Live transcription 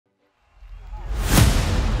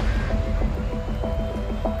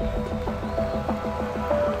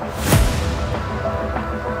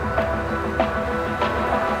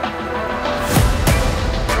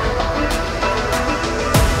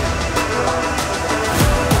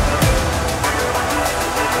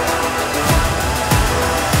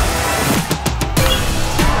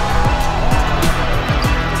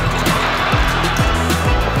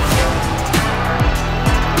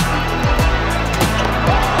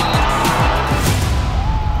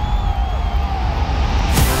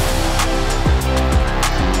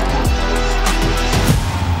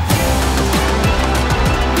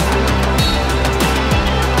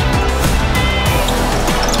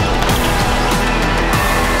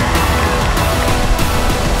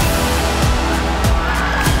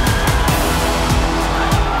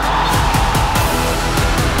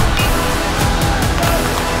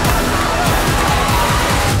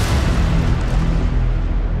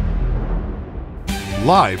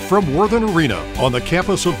Live from Worthen Arena on the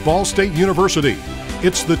campus of Ball State University,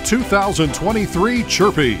 it's the 2023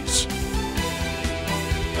 Chirpies.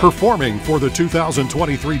 Performing for the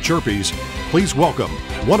 2023 Chirpies, please welcome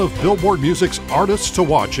one of Billboard Music's artists to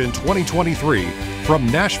watch in 2023 from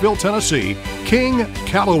Nashville, Tennessee, King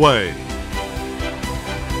Calaway.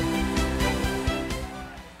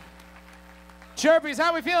 Chirpies,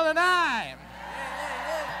 how we feeling tonight?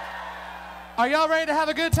 Are y'all ready to have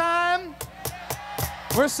a good time?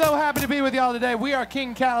 We're so happy to be with y'all today. We are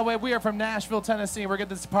King Calaway. We are from Nashville, Tennessee. We're getting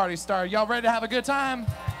this party started. Y'all ready to have a good time?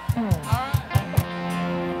 All right.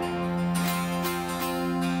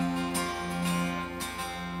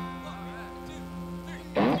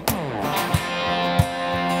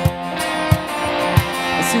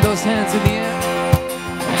 See those hands in the air.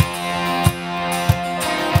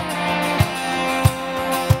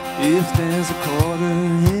 If there's a quarter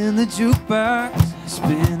in the jukebox,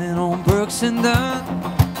 spinning on Brooks and Dunn,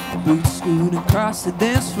 boots scooting across the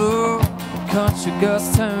dance floor, country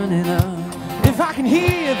girls turning up. If I can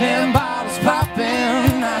hear them bottles popping,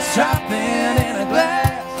 ice dropping in a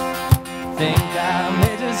glass, think I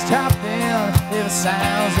may just drop in if it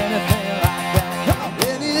sounds anything like that. Come on.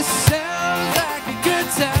 And it sounds like a good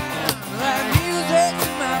time, like music to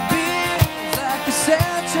my beats, like a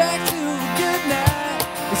soundtrack to a good night.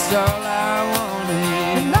 It's all I wanna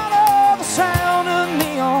hear. And not all the sound of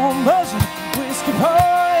neon buzzing, whiskey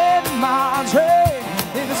pouring in my tray.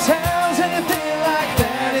 If it sounds anything like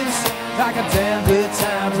that, it's like a damn good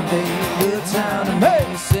time to me. Good time to me.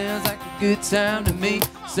 It sounds like a good time to me.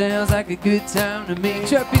 Sounds like a good time to me.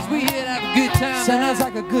 Chirpies, we here to have a good time. Sounds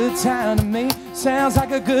like a good time to me. Sounds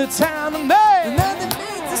like a good time to me. And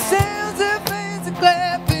underneath the sounds of fans are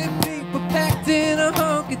clapping, people packed in a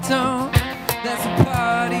honky-tonk. That's a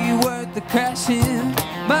party worth the crashing.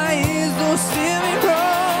 My ears don't steer me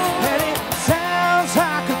wrong. And it sounds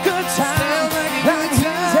like a good time. Sounds like a good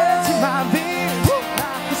time to my beats,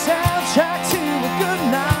 like a soundtrack to a good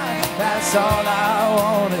night. That's all I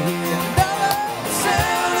wanna hear.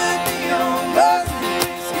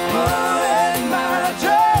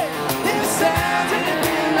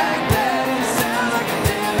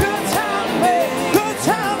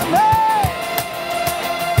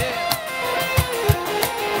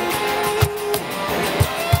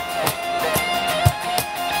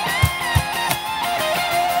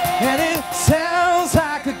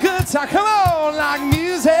 Come on, like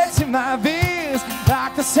music to my ears,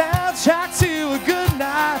 like the soundtrack to a good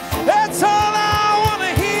night. That's all I want to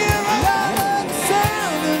hear. I love the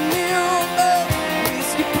sound of neon love,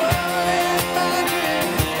 whiskey pouring in my drink.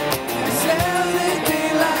 It sounds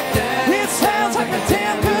anything like that. It sounds like a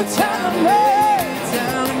damn good time to me.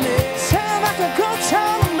 Sounds like a good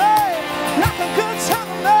time to me. Like a good time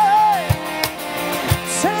to me.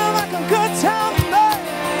 Sounds like a good time to me.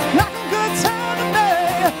 Like a good time to me.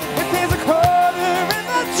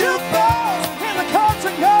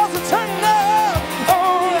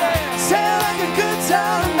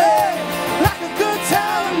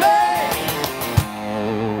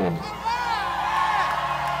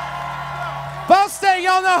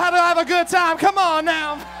 Y'all know how to have a good time. Come on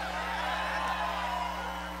now.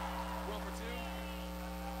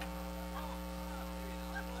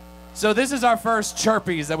 So this is our first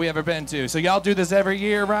Chirpies that we ever been to. So y'all do this every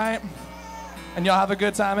year, right? And y'all have a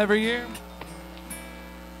good time every year?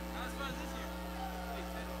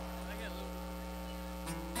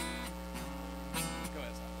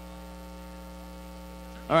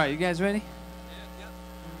 All right, you guys ready?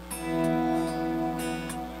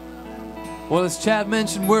 Well, as Chad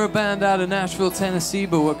mentioned, we're a band out of Nashville, Tennessee,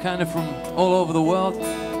 but we're kind of from all over the world.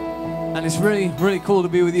 And it's really, really cool to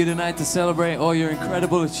be with you tonight to celebrate all your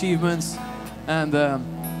incredible achievements. And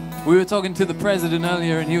we were talking to the president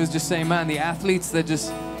earlier, and he was just saying, man, the athletes, they're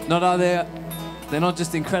just not out there. They're not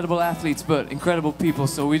just incredible athletes, but incredible people.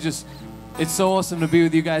 So it's so awesome to be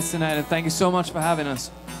with you guys tonight, and thank you so much for having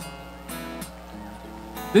us.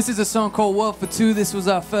 This is a song called World for Two. This was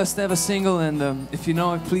our first ever single, and if you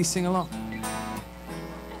know it, please sing along.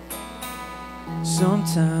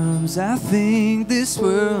 Sometimes I think this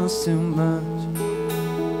world's too much.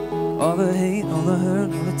 All the hate, all the hurt,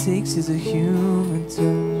 all it takes is a human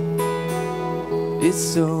touch. It's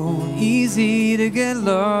so easy to get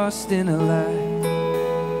lost in a lie.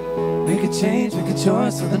 Make a change, make a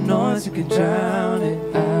choice, so the noise you can drown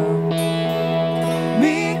it out.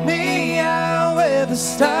 Meet me out where the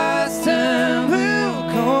stars turn blue.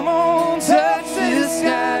 Come on, touch the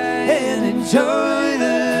sky and enjoy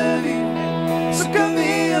the view. So come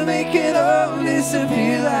here, make it all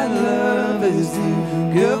disappear like love is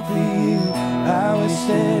due. Good for you. I wish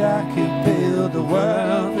that I could build the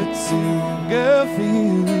world for two. Good for you.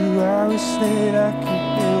 wish that I could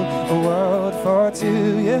build a world for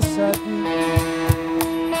two. Yes, I do.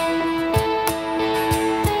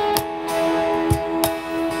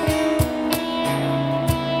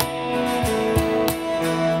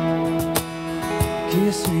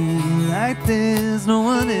 Kiss me like there's no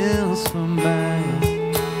one else for miles.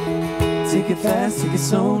 Take it fast, take it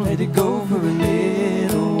slow, let it go for a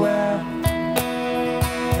little while.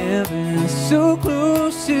 Heaven is so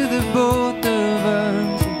close to the both of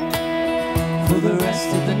us. For the rest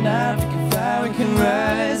of the night we can fly, we can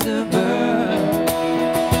rise above.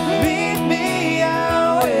 Meet me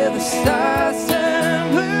out where the stars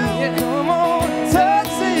turn blue. Yeah. Come on, touch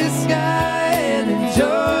the sky and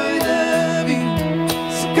enjoy the view.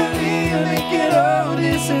 So come here, make it all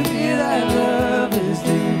disappear like love is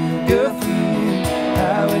due. Good for you.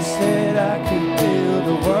 I wish that I could build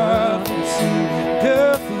a world for two.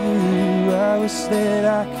 Good for you. I wish that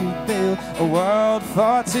I could build a world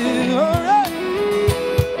for two. All right.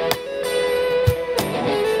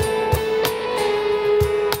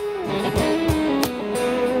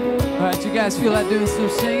 All right, you guys feel like doing some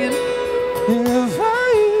singing? If I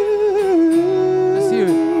let's hear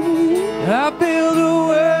it. I build a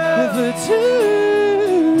world for two.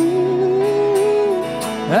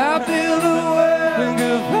 I build a world and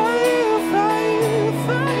goodbye, fire,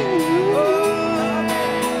 fire.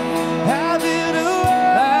 I build a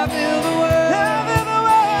world, I build a world, I build a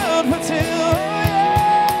world for two. Yeah.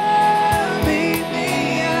 Meet me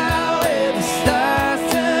out where the stars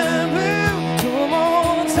turn blue. Come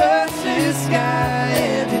on, touch the sky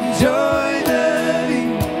and enjoy the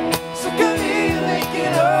view. So come here, make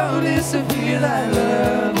it all disappear like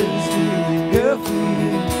love is due. Good for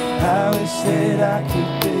you. I wish that I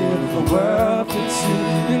could build a world for two.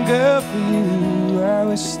 And good for you. I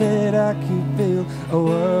wish that I could build a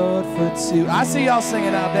world for two. I see y'all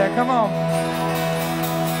singing out there. Come on.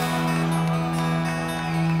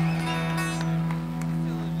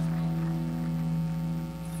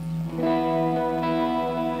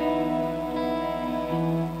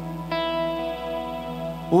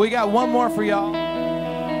 Well, we got one more for y'all.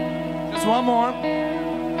 Just one more.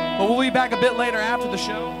 But we'll be back a bit later after the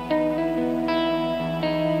show.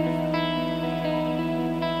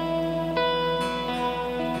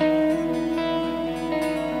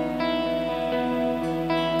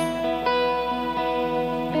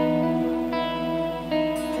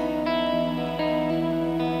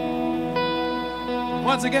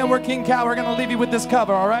 Once again, we're King Cal. We're going to leave you with this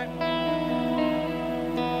cover, all right?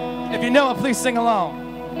 If you know it, please sing along.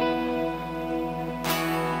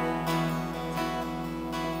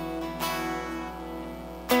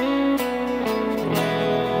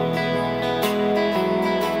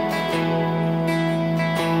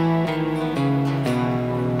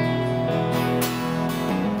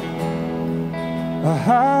 A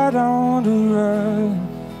heart on the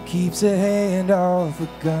run keeps a hand off a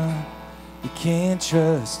gun. You can't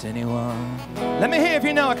trust anyone. Let me hear if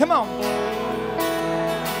you know it, come on.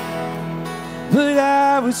 But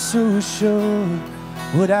I was so sure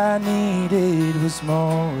what I needed was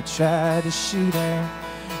more. Tried to shoot at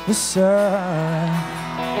the sun.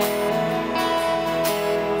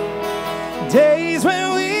 Days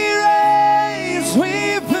when we raced,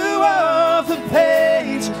 we flew off the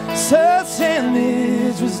page. Such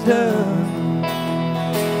damage was done.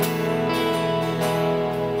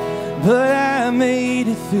 But I made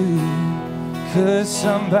it through, 'cause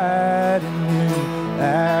somebody knew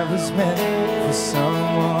I was meant for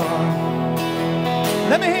someone.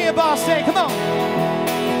 Let me hear your boss say, come on.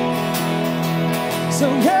 So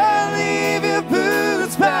girl, leave your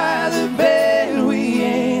boots by the bed. We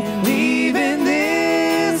ain't leaving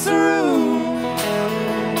this room.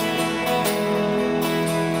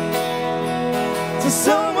 So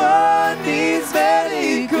someone needs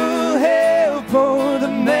medical help or the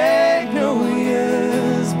magnolias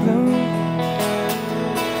bloom.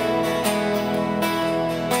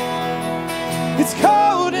 It's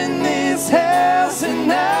cold in this house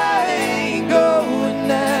and I ain't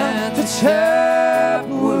going out to chop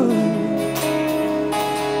wood.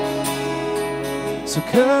 So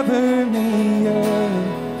cover me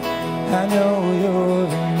up, I know you're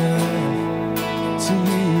enough to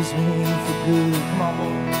use me for good. Come on,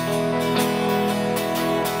 boy.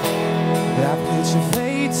 I put your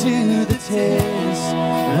fate to the test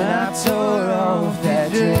when I tore off that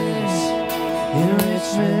dress in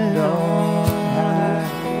Richmond on high.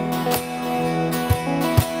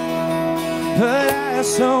 But I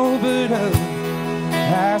sobered up,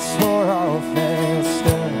 I swore off that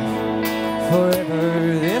stuff forever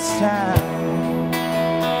this time.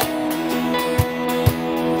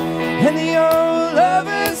 And the old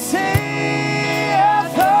lovers say I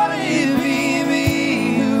thought it'd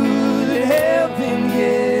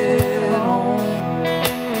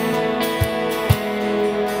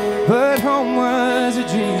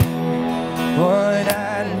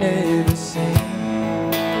the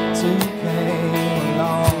same till you came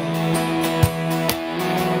along.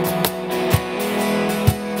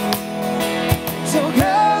 So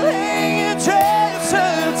girl, hang your dress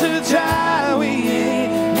up to dry. We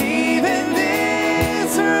ain't leaving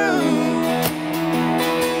this room.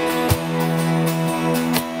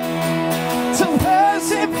 So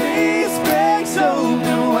Percy, please breaks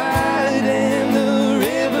open wide and the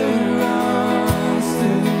river runs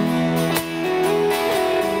through.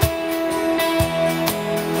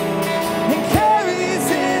 And carries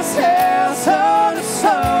his house on a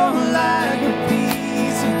song like a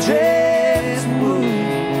piece of driftwood.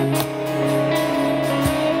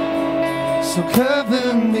 So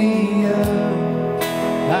cover me up,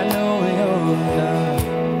 I know you're enough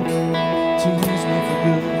to use me for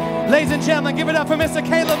good. Ladies and gentlemen, give it up for Mr.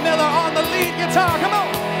 Caleb Miller on the lead guitar. Come on.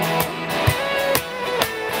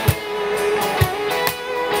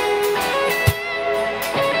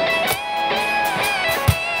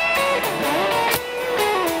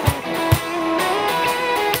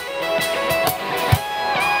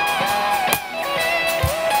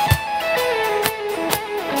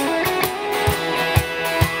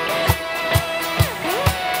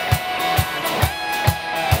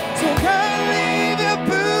 So come leave your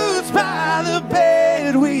boots by the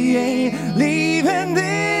bed. We ain't leaving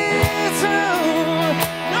this room.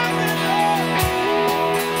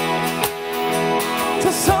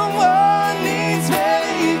 Till someone needs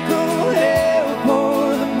medical help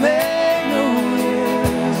or the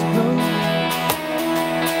magnolias bloom.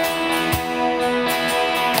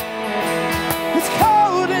 It's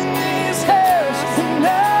cold in this house and I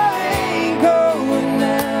ain't going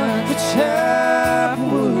out to chop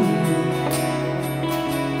wood.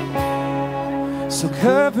 So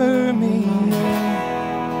cover me up,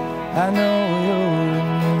 I know you're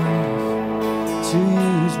enough to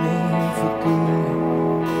use me for good.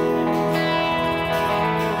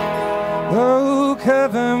 Oh,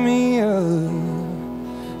 cover me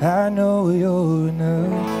up, I know you're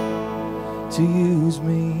enough to use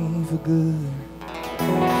me for good.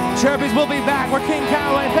 Chirpies will be back. We're King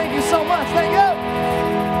Calaway. Thank you so much. Thank you.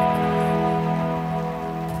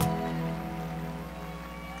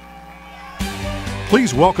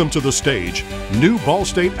 Please welcome to the stage new Ball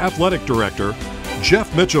State Athletic Director,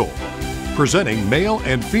 Jeff Mitchell, presenting Male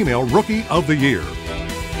and Female Rookie of the Year.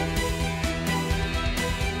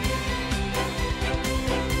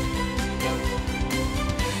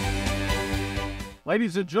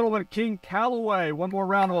 Ladies and gentlemen, King Calaway, one more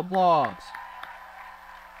round of applause.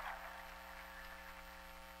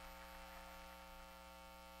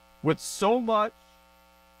 With so much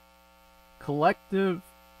collective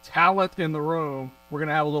talent in the room, we're going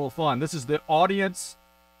to have a little fun. This is the audience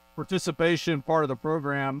participation part of the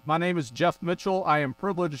program. My name is Jeff Mitchell. I am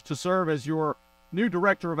privileged to serve as your new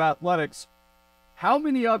Director of Athletics. How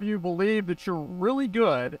many of you believe that you're really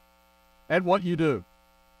good at what you do?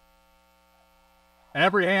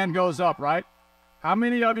 Every hand goes up, right? How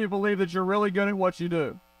many of you believe that you're really good at what you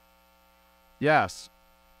do? Yes.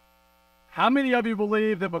 How many of you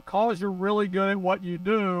believe that because you're really good at what you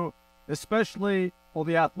do, especially on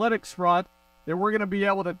the athletics front, that we're going to be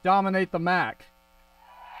able to dominate the MAC?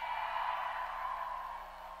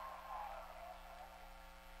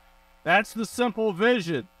 That's the simple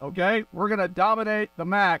vision, okay? We're going to dominate the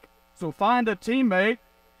MAC. So find a teammate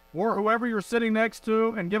or whoever you're sitting next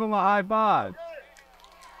to and give them a high five.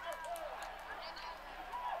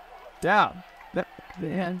 Yeah.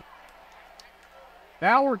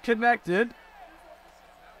 Now we're connected.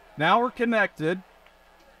 Now we're connected.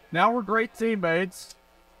 Now we're great teammates.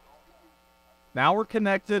 Now we're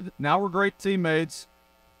connected. Now we're great teammates.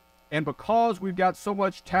 And because we've got so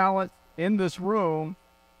much talent in this room,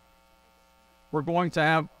 we're going to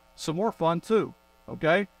have some more fun too,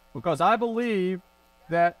 okay? Because I believe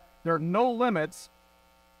that there are no limits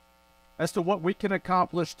as to what we can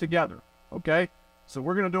accomplish together, okay? So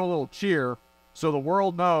we're going to do a little cheer so the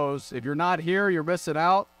world knows if you're not here, you're missing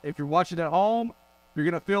out. If you're watching at home, you're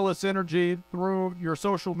going to feel this energy through your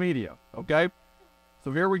social media, okay?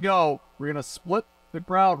 So here we go. We're going to split the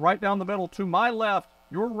crowd right down the middle. To my left,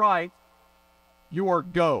 your right, you are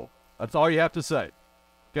go. That's all you have to say,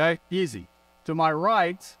 okay? Easy. To my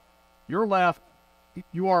right, your left,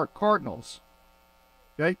 you are Cardinals,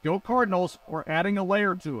 okay? Go Cardinals. We're adding a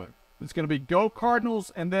layer to it. It's going to be go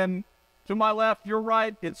Cardinals, and then to my left, your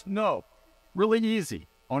right, it's no. Really easy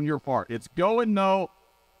on your part. It's go and no.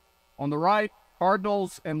 On the right,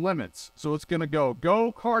 Cardinals and limits. So it's going to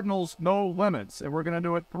go Cardinals, no limits. And we're going to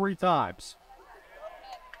do it 3 times.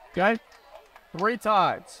 Okay? 3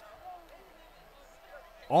 times.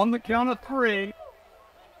 On the count of 3,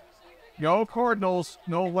 Go Cardinals,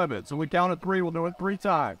 no limit. So we count at 3. We'll do it 3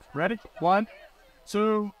 times. Ready? 1,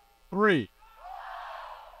 2, 3.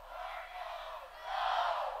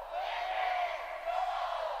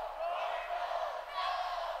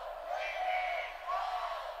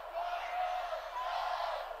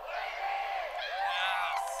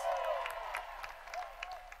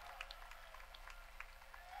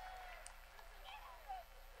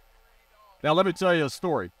 Now let me tell you a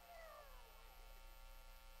story.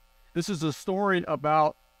 This is a story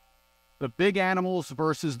about the big animals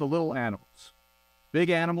versus the little animals. Big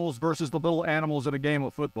animals versus the little animals in a game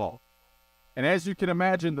of football. And as you can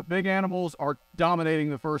imagine, the big animals are dominating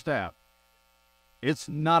the first half. It's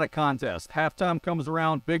not a contest. Halftime comes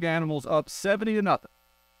around, big animals up 70-0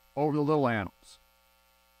 over the little animals.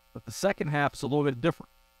 But the second half is a little bit different.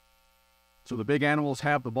 So the big animals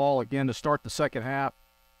have the ball again to start the second half.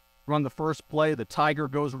 Run the first play, the Tiger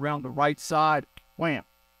goes around the right side, wham,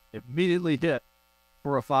 immediately hit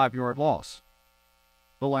for a 5-yard loss.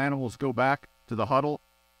 Little animals go back to the huddle,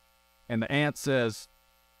 and the ant says,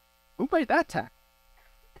 "Who made that tackle?"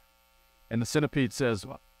 And the centipede says,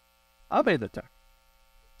 "Well, I made the tackle."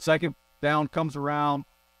 Second down comes around,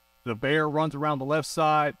 the bear runs around the left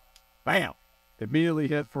side, bam, immediately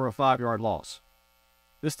hit for a 5-yard loss.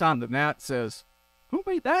 This time the gnat says, "Who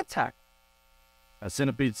made that tackle?" A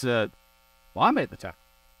centipede said, "Well, I made the tackle."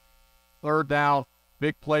 Third down,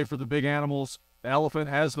 big play for the big animals. The elephant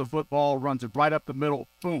has the football, runs it right up the middle.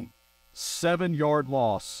 Boom. 7-yard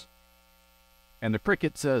loss. And the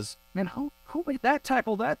cricket says, "Man, who made that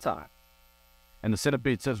tackle that time?" And the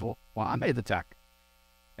centipede says, well, I made the tackle."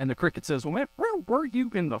 And the cricket says, "Well, man, where were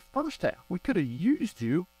you in the first half? We could have used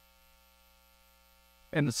you."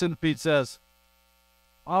 And the centipede says,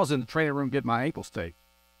 "I was in the training room getting my ankles taped."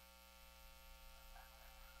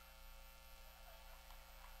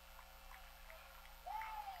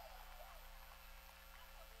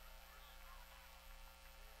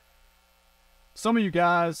 Some of you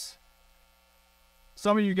guys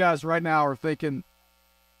right now are thinking,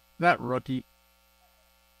 that rookie.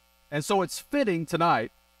 And so it's fitting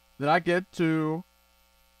tonight that I get to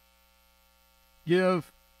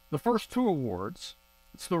give the first 2 awards.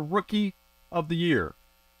 It's the Rookie of the Year.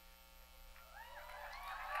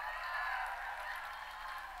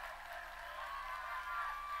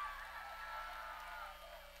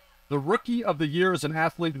 The Rookie of the Year is an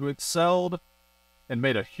athlete who excelled and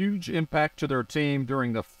made a huge impact to their team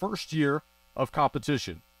during the first year of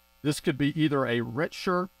competition. This could be either a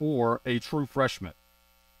redshirt or a true freshman.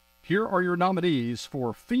 Here are your nominees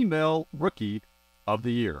for Female Rookie of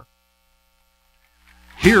the Year.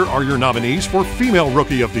 Here are your nominees for Female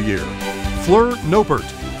Rookie of the Year. Fluhr Nopert,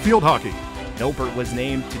 field hockey. Nopert was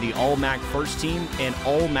named to the All-MAC first team and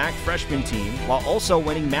All-MAC freshman team, while also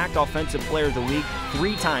winning MAC Offensive Player of the Week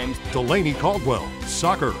 3 times. Delaney Caldwell,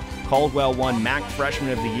 soccer. Caldwell won MAC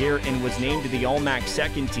Freshman of the Year and was named to the All-MAC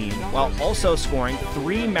second team, while also scoring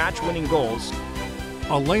 3 match-winning goals.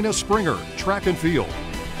 Elena Springer, track and field.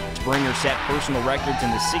 Springer set personal records in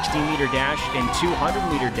the 60-meter dash and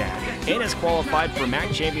 200-meter dash, and has qualified for MAC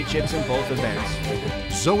championships in both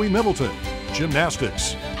events. Zoe Middleton,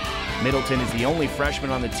 gymnastics. Middleton is the only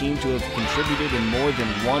freshman on the team to have contributed in more than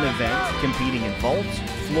one event, competing in vaults,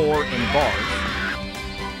 floor, and bars.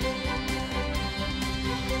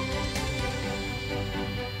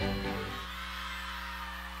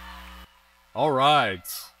 All right.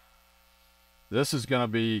 This is going to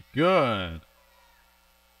be good.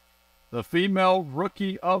 The Female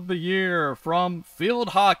Rookie of the Year from field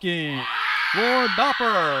hockey, Fluhr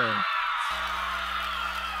Nopert.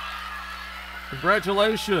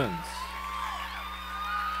 Congratulations.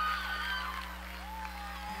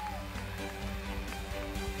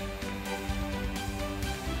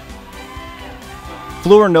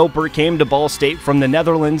 Fluhr Nopert came to Ball State from the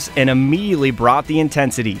Netherlands and immediately brought the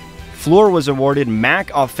intensity. Fluhr was awarded MAC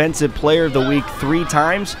Offensive Player of the Week 3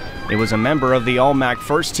 times. It was a member of the All-MAC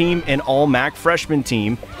first team and All-MAC freshman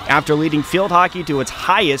team after leading field hockey to its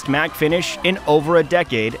highest MAC finish in over a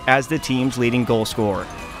decade as the team's leading goal scorer.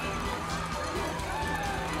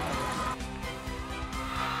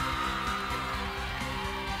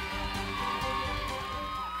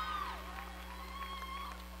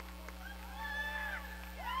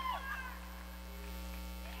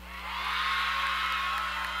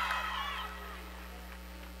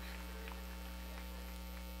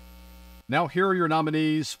 Now here are your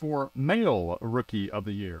nominees for Male Rookie of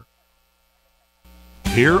the Year.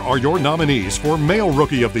 Here are your nominees for Male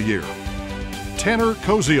Rookie of the Year. Tanner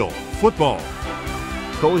Koziel, football.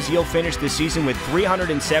 Koziel finished the season with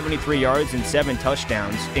 373 yards and 7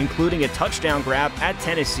 touchdowns, including a touchdown grab at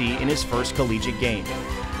Tennessee in his first collegiate game.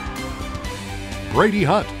 Brady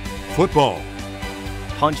Hunt, football.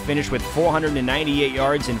 Hunt finished with 498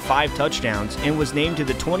 yards and 5 touchdowns and was named to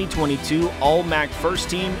the 2022 All-MAC First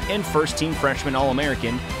Team and First Team Freshman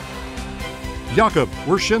All-American. Jakub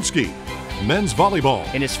Wershinski, men's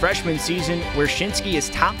volleyball. In his freshman season, Wershinski is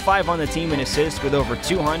top 5 on the team in assists with over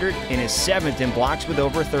 200 and is 7th in blocks with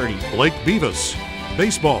over 30. Blake Beavis,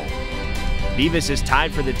 baseball. Beavis is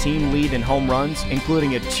tied for the team lead in home runs,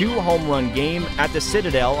 including a 2-home run game at the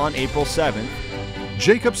Citadel on April 7th.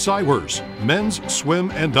 Jacob Sywers, men's swim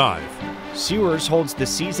and dive. Sewers holds the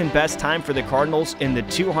season best time for the Cardinals in the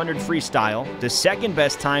 200 freestyle, the second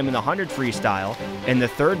best time in the 100 freestyle, and the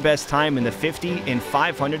third best time in the 50 and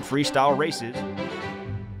 500 freestyle races.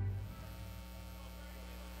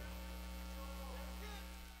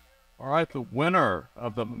 All right, the winner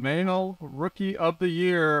of the Male Rookie of the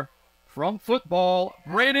Year from football,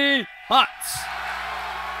 Brady Hunt.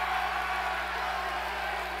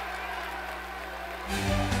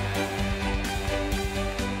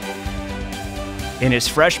 In his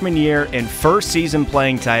freshman year and first season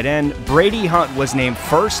playing tight end, Brady Hunt was named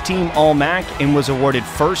First Team All-MAC and was awarded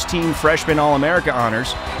First Team Freshman All-America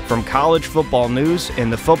honors from College Football News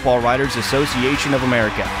and the Football Writers Association of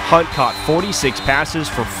America. Hunt caught 46 passes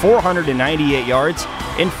for 498 yards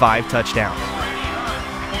and 5 touchdowns.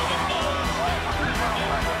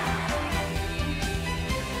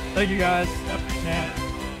 Thank you, guys.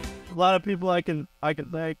 A lot of people I can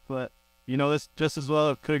thank, but you know, this just as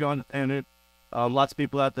well could have gone and lots of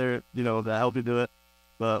people out there, you know, that help you do it.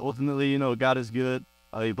 But ultimately, you know, God is good.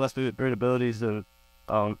 He blessed me with great abilities, and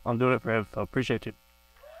I'm doing it for him. I appreciate you.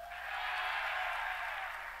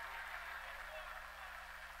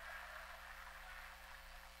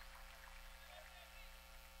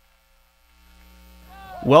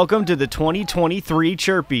 Welcome to the 2023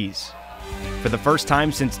 Chirpies. For the first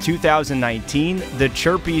time since 2019, the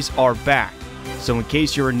Chirpies are back. So in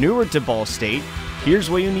case you're newer to Ball State,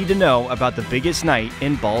 here's what you need to know about the biggest night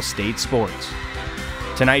in Ball State sports.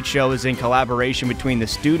 Tonight's show is in collaboration between the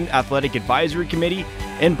Student Athletic Advisory Committee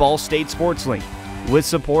and Ball State Sports Link, with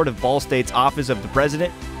support of Ball State's Office of the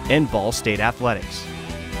President and Ball State Athletics.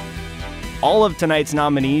 All of tonight's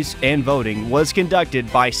nominees and voting was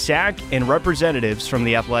conducted by SAC and representatives from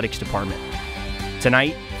the Athletics Department.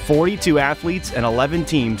 Tonight, 42 athletes and 11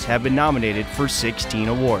 teams have been nominated for 16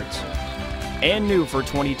 awards. And new for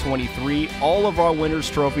 2023, all of our winners'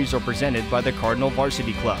 trophies are presented by the Cardinal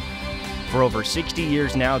Varsity Club. For over 60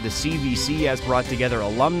 years now, the CVC has brought together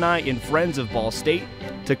alumni and friends of Ball State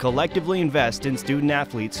to collectively invest in student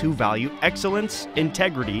athletes who value excellence,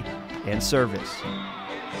 integrity, and service.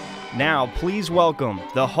 Now, please welcome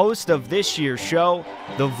the host of this year's show,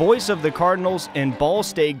 the voice of the Cardinals and Ball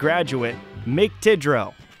State graduate, Mick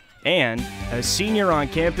Tidrow, and a senior on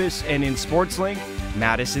campus and in SportsLink,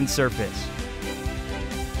 Madison Surface.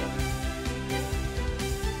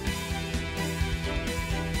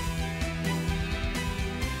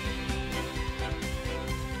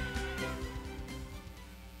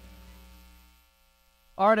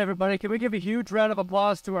 All right, everybody, can we give a huge round of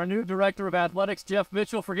applause to our new Director of Athletics, Jeff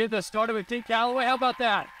Mitchell, for getting us started with King Calaway? How about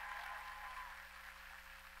that?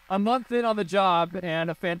 A month in on the job,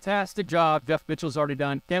 and a fantastic job Jeff Mitchell's already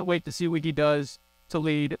done. Can't wait to see what he does to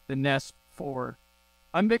lead the Nest forward.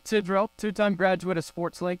 I'm Mick Tidrow, 2-time graduate of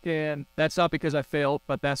SportsLink, and that's not because I failed,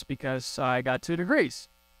 but that's because I got 2 degrees.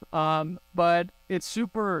 But it's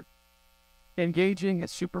super engaging.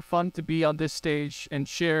 It's super fun to be on this stage and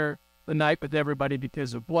share the night with everybody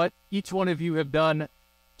because of what each one of you have done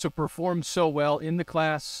to perform so well in the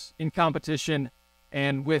class, in competition,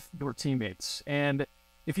 and with your teammates. And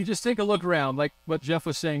if you just take a look around, like what Jeff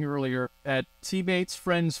was saying earlier, at teammates,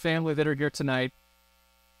 friends, family that are here tonight,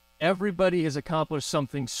 everybody has accomplished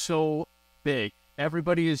something so big.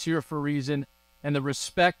 Everybody is here for a reason, and the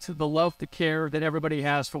respect, the love, the care that everybody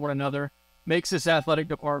has for one another makes this athletic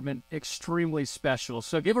department extremely special.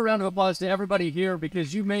 So give a round of applause to everybody here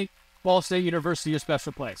because you make Ball State University a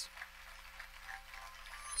special place.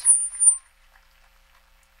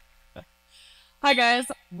 Hi, guys.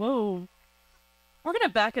 Whoa. We're going to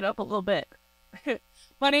back it up a little bit.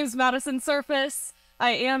 My name's Madison Surface. I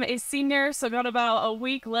am a senior, so I've got about a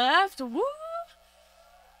week left. Woo!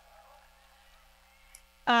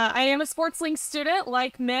 I am a SportsLink student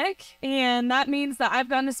like Mick, and that means that I've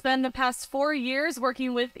gotten to spend the past 4 years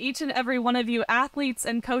working with each and every one of you athletes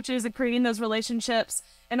and coaches and creating those relationships.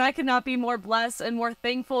 And I could not be more blessed and more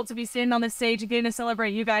thankful to be standing on the stage and getting to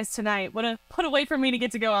celebrate you guys tonight. What a way for me to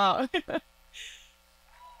get to go out.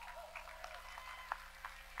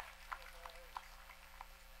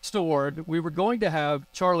 Next award, we were going to have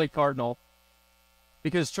Charlie Cardinal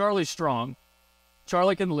because Charlie's strong,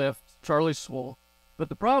 Charlie can lift, Charlie's swole. But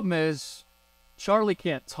the problem is, Charlie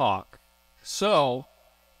can't talk. So,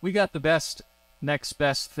 we got the next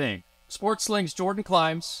best thing. Sports Sling's Jordan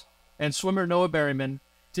Climbs and swimmer Noah Berryman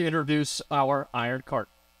to introduce our Iron Cart.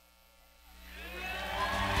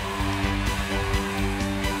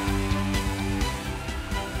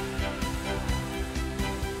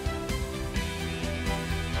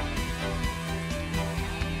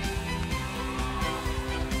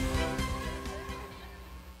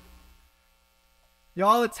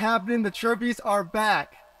 Y'all, it's happening. The Chirpies are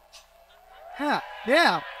back.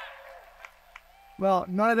 Yeah. Well,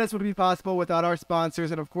 none of this would be possible without our sponsors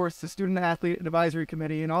and, of course, the Student Athlete Advisory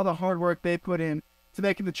Committee and all the hard work they put in to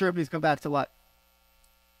making the Chirpies come back to life.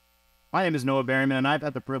 My name is Noah Berryman, and I've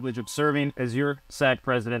had the privilege of serving as your SAC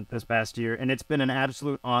president this past year, and it's been an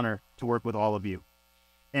absolute honor to work with all of you.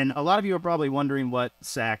 And a lot of you are probably wondering what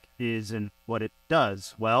SAC is and what it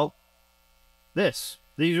does. Well, these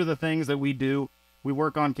are the things that we do. We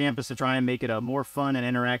work on campus to try and make it a more fun and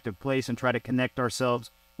interactive place and try to connect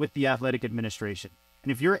ourselves with the athletic administration.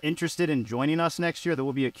 And if you're interested in joining us next year, there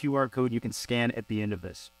will be a QR code you can scan at the end of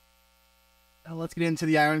this. Now let's get into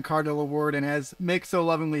the Iron Cardinal Award. And as Mick so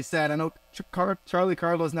lovingly said, I know Charlie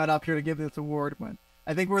Carlo's not up here to give this award, but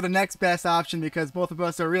I think we're the next best option because both of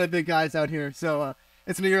us are really big guys out here. So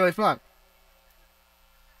it's going to be really fun.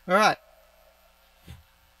 All right.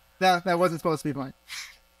 That wasn't supposed to be fun.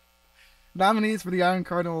 Nominees for the Iron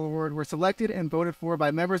Cardinal Award were selected and voted for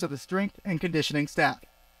by members of the strength and conditioning staff.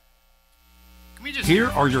 Here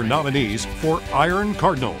are your nominees for Iron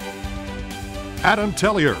Cardinal. Adam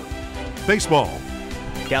Tellier, baseball.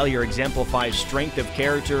 Tellier exemplifies strength of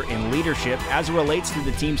character and leadership as it relates to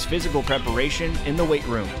the team's physical preparation in the weight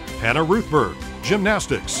room. Hannah Ruthberg,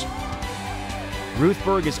 gymnastics.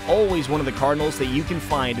 Ruthberg is always one of the Cardinals that you can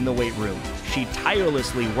find in the weight room. She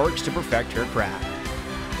tirelessly works to perfect her craft.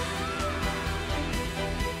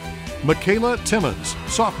 Michaela Timmons,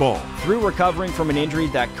 softball. Through recovering from an injury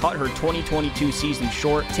that cut her 2022 season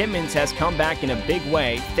short, Timmons has come back in a big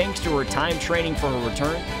way thanks to her time training for her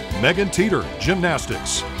return. Megan Teeter,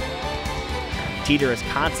 gymnastics. Teeter is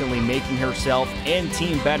constantly making herself and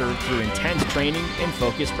team better through intense training and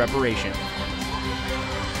focused preparation.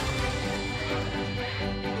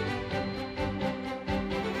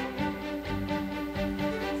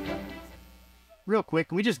 Real quick,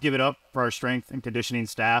 can we just give it up for our strength and conditioning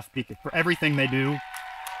staff for everything they do?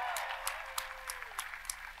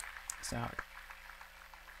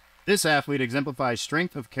 This athlete exemplifies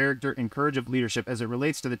strength of character and courage of leadership as it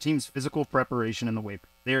relates to the team's physical preparation in the weight.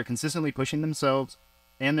 They are consistently pushing themselves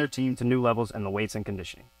and their team to new levels in the weights and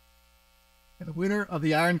conditioning. And the winner of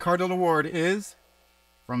the Iron Cardinal Award is...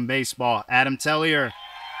 From baseball, Adam Tellier.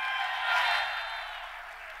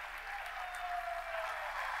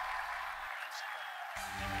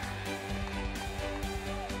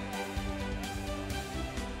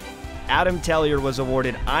 Adam Tellier was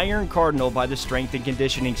awarded Iron Cardinal by the strength and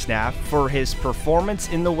conditioning staff for his performance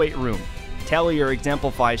in the weight room. Tellier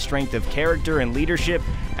exemplifies strength of character and leadership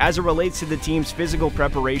as it relates to the team's physical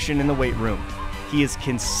preparation in the weight room. He is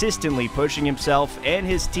consistently pushing himself and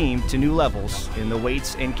his team to new levels in the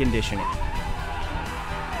weights and conditioning.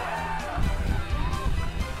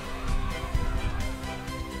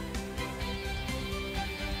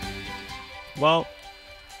 Well,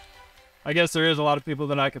 I guess there is a lot of people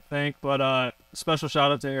that I could thank, but special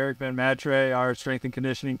shout out to Eric Van Matre, our strength and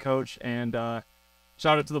conditioning coach, and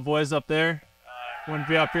shout out to the boys up there. Wouldn't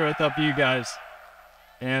be up here without you guys.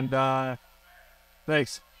 And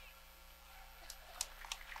thanks.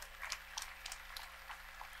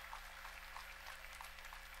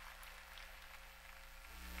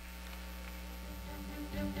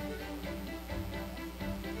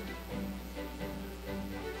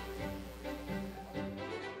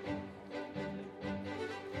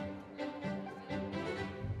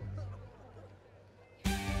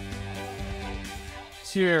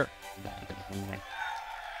 Here.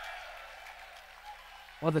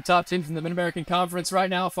 One of the top teams in the Mid-American Conference right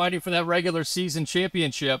now fighting for that regular season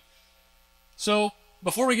championship. So,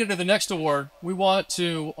 before we get to the next award, we want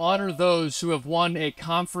to honor those who have won a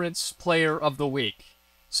Conference Player of the Week.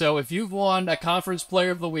 So, if you've won a Conference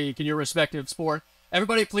Player of the Week in your respective sport,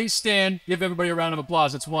 everybody please stand, give everybody a round of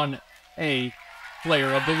applause. It's won a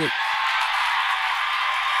Player of the Week.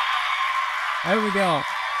 There we go.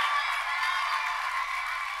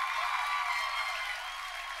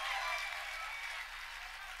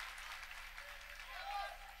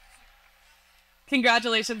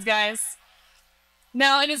 Congratulations, guys.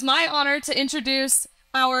 Now, it is my honor to introduce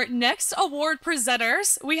Our next award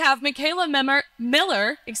presenters, we have Michaela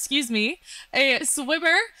Miller, a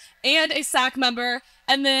swimmer and a SAC member.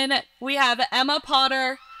 And then we have Emma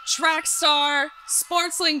Potter, track star,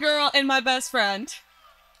 sportsling girl, and my best friend.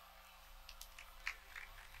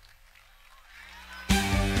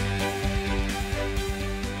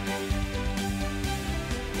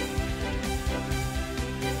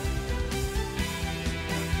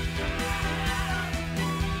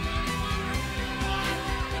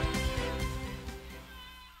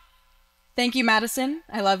 Thank you, Madison.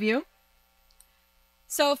 I love you.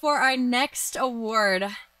 So for our next award,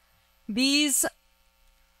 these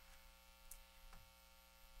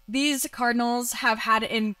Cardinals have had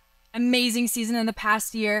an amazing season in the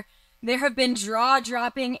past year. There have been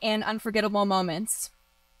jaw-dropping and unforgettable moments.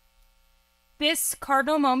 This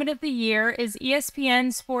Cardinal Moment of the Year is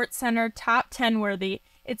ESPN SportsCenter Top 10 worthy.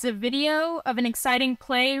 It's a video of an exciting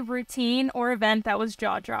play, routine, or event that was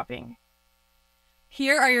jaw-dropping.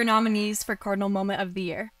 Here are your nominees for Cardinal Moment of the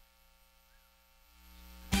Year.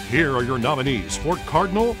 Here are your nominees for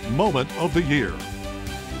Cardinal Moment of the Year.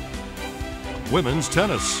 Women's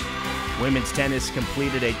tennis. Women's tennis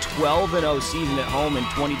completed a 12-0 season at home in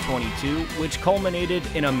 2022, which culminated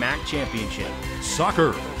in a MAC championship.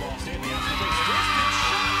 Soccer.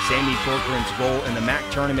 Sammy Corcoran's goal in the MAC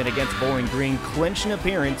tournament against Bowling Green clinched an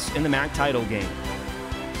appearance in the MAC title game.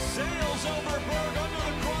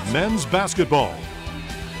 Men's basketball.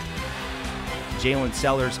 Jalen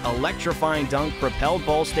Sellers' electrifying dunk propelled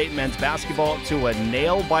Ball State men's basketball to a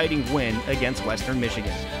nail-biting win against Western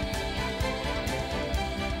Michigan.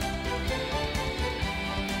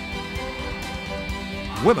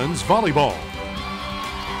 Women's volleyball.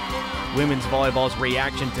 Women's volleyball's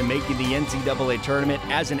reaction to making the NCAA tournament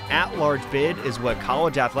as an at-large bid is what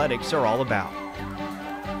college athletics are all about.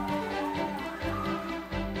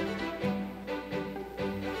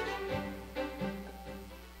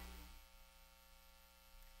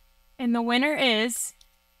 And the winner is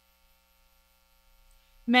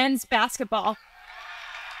men's basketball.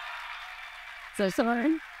 So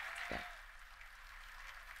sorry.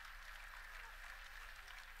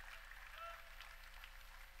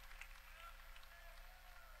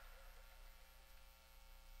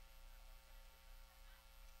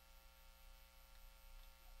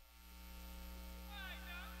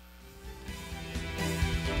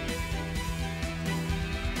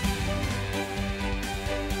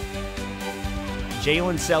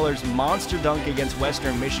 Jalen Sellers' monster dunk against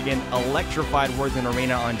Western Michigan electrified Worthen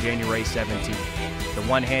Arena on January 17th. The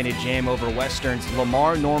one-handed jam over Western's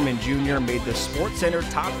Lamar Norman Jr. made the SportsCenter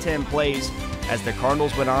Top 10 plays as the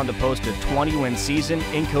Cardinals went on to post a 20-win season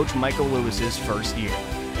in Coach Michael Lewis's first year.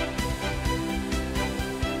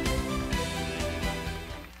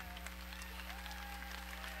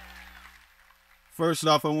 First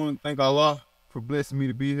off, I want to thank Allah for blessing me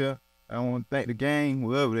to be here. I want to thank the gang,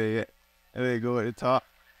 wherever they at. There they go at the top.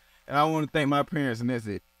 And I want to thank my parents, and that's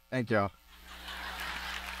it. Thank y'all.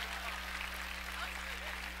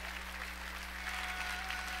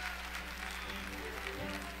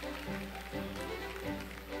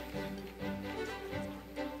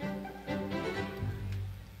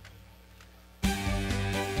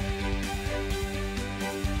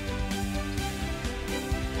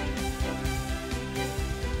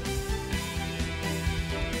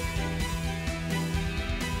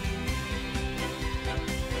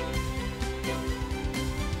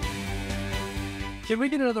 Can we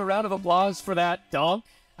get another round of applause for that dunk?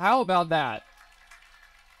 How about that?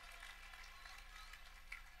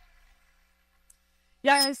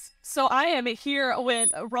 Yes, so I am here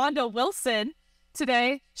with Rhonda Wilson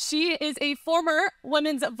today. She is a former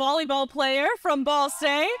women's volleyball player from Ball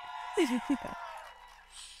State.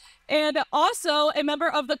 And also a member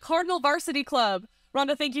of the Cardinal Varsity Club.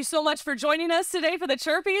 Rhonda, thank you so much for joining us today for the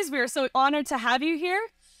Chirpies. We are so honored to have you here.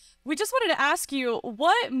 We just wanted to ask you,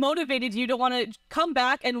 what motivated you to want to come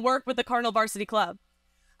back and work with the Cardinal Varsity Club?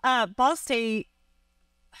 Ball State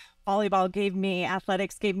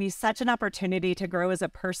athletics gave me such an opportunity to grow as a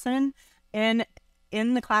person in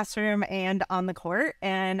the classroom and on the court.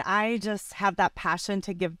 And I just have that passion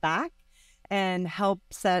to give back and help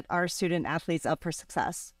set our student athletes up for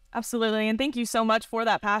success. Absolutely. And thank you so much for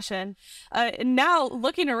that passion. Now,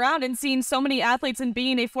 looking around and seeing so many athletes and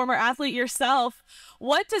being a former athlete yourself,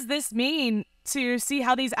 what does this mean to see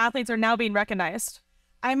how these athletes are now being recognized?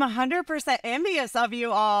 I'm 100% envious of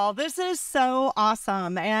you all. This is so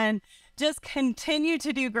awesome. And just continue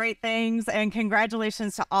to do great things. And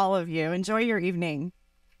congratulations to all of you. Enjoy your evening.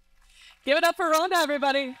 Give it up for Rhonda,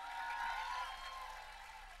 everybody.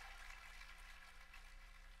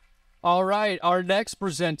 All right, our next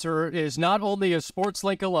presenter is not only a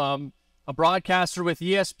SportsLink alum, a broadcaster with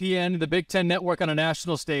ESPN and the Big Ten Network on a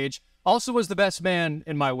national stage, also was the best man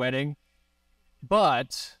in my wedding,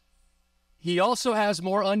 but he also has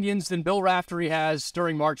more onions than Bill Raftery has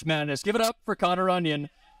during March Madness. Give it up for Connor Onion.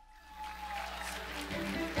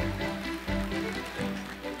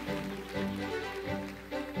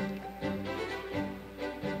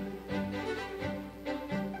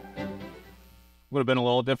 Would have been a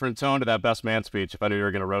little different tone to that best man speech if I knew you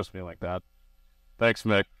were going to roast me like that. Thanks,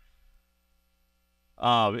 Mick.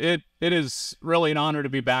 It is really an honor to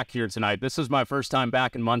be back here tonight. This is my first time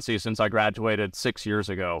back in Muncie since I graduated 6 years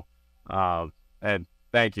ago. And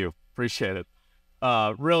thank you. Appreciate it.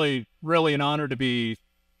 Really an honor to be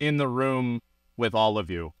in the room with all of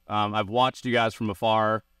you. I've watched you guys from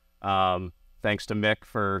afar. Thanks to Mick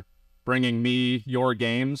for bringing me your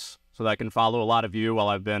games so that I can follow a lot of you while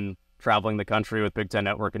I've been traveling the country with Big Ten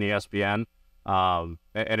Network and ESPN. And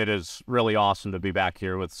it is really awesome to be back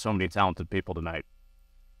here with so many talented people tonight.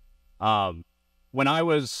 When I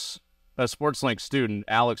was a SportsLink student,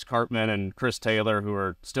 Alex Cartman and Chris Taylor, who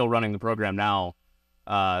are still running the program now,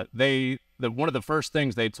 one of the first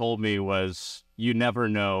things they told me was, you never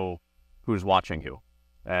know who's watching you.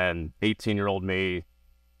 And 18-year-old me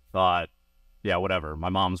thought, yeah, whatever. My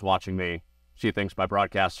mom's watching me. She thinks my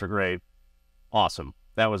broadcasts are great. Awesome.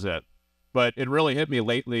 That was it. But it really hit me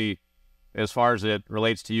lately, as far as it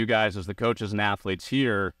relates to you guys as the coaches and athletes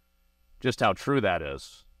here, just how true that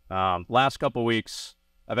is. Last couple weeks,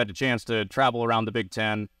 I've had the chance to travel around the Big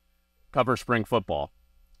Ten, cover spring football,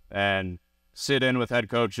 and sit in with head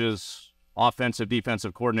coaches, offensive,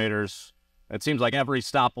 defensive coordinators. It seems like every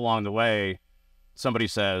stop along the way, somebody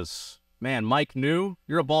says, man, Mike New,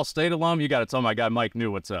 you're a Ball State alum? You got to tell my guy Mike New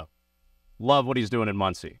what's up. Love what he's doing in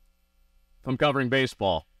Muncie. If I'm covering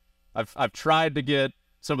baseball, I've tried to get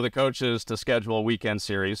some of the coaches to schedule a weekend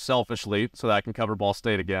series selfishly so that I can cover Ball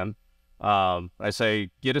State again. I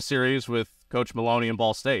say, get a series with Coach Maloney and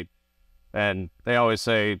Ball State. And they always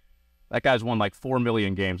say, that guy's won like 4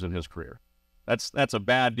 million games in his career. That's a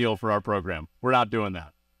bad deal for our program. We're not doing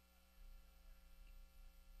that.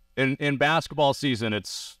 In basketball season,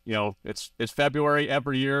 it's February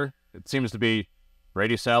every year. It seems to be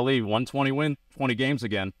Brady Sally, 120 20 games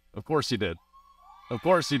again. Of course he did. Of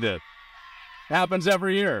course he did. Happens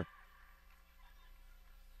every year.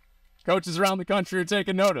 Coaches around the country are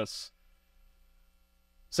taking notice.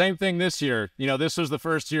 Same thing this year. This was the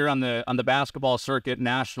first year on the basketball circuit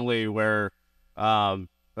nationally where a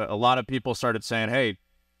lot of people started saying, hey,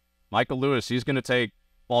 Michael Lewis, he's going to take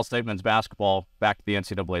Ball State men's basketball back to the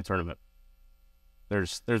NCAA tournament.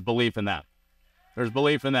 There's belief in that. There's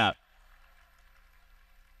belief in that.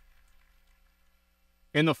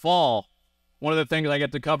 In the fall, one of the things I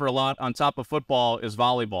get to cover a lot on top of football is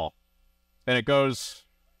volleyball. And it goes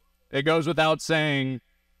without saying,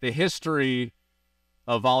 the history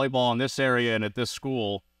of volleyball in this area and at this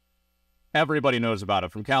school, everybody knows about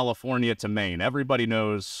it, from California to Maine. Everybody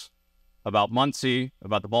knows about Muncie,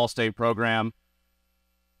 about the Ball State program.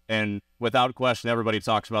 And without question, everybody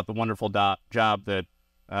talks about the wonderful job that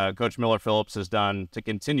Coach Miller Phillips has done to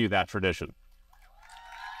continue that tradition.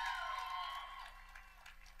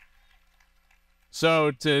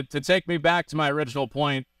 So to take me back to my original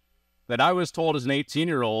point, that I was told as an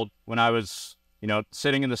 18-year-old when I was,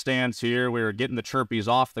 sitting in the stands here, we were getting the Chirpies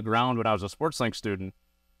off the ground when I was a SportsLink student,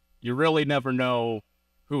 you really never know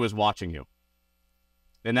who is watching you.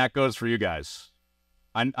 And that goes for you guys.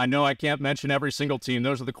 I know I can't mention every single team.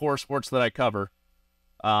 Those are the core sports that I cover.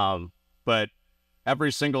 But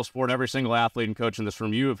every single sport, every single athlete and coach in this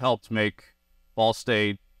room, you have helped make Ball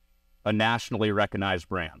State a nationally recognized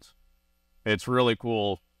brand. It's really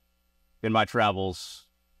cool in my travels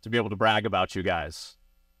to be able to brag about you guys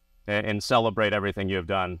and celebrate everything you have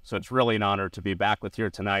done. So it's really an honor to be back with you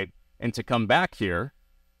tonight and to come back here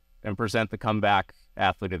and present the Comeback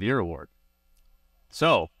Athlete of the Year Award.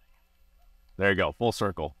 So there you go, full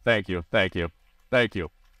circle. Thank you, thank you, thank you.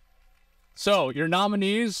 So your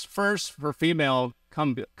nominees first for female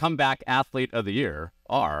Comeback Athlete of the Year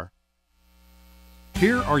are...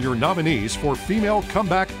 Here are your nominees for Female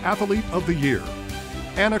Comeback Athlete of the Year.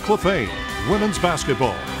 Anna Clefane, women's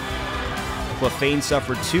basketball. Clefane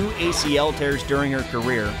suffered 2 ACL tears during her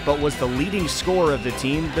career, but was the leading scorer of the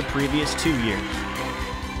team the previous 2 years.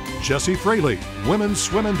 Jessie Fraley, women's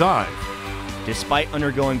swim and dive. Despite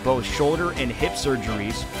undergoing both shoulder and hip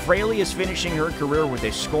surgeries, Fraley is finishing her career with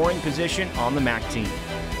a scoring position on the MAC team.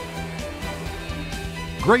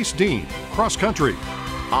 Grace Dean, cross country.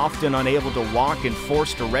 Often unable to walk and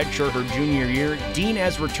forced to redshirt her junior year, Dean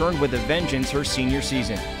has returned with a vengeance her senior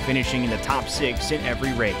season, finishing in the top 6 in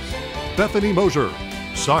every race. Bethany Moser,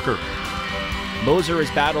 soccer. Moser has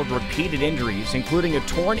battled repeated injuries, including a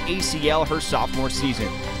torn ACL her sophomore season,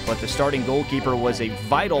 but the starting goalkeeper was a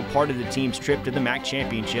vital part of the team's trip to the MAC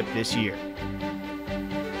championship this year.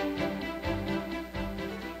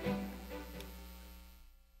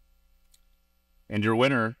 And your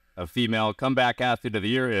winner of Female Comeback Athlete of the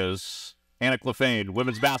Year is Anna Clefane,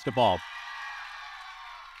 women's basketball.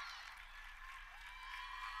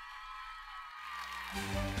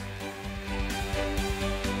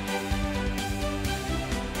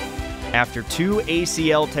 After 2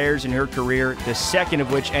 ACL tears in her career, the second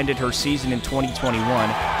of which ended her season in 2021,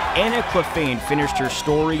 Anna Clefane finished her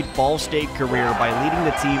storied Ball State career by leading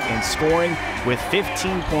the team in scoring with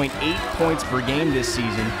 15.8 points per game this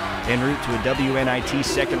season en route to a WNIT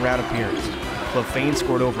second-round appearance. Clefane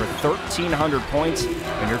scored over 1,300 points in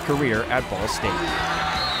her career at Ball State.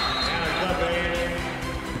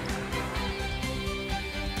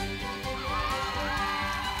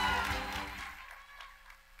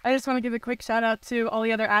 I just want to give a quick shout out to all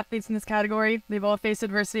the other athletes in this category. They've all faced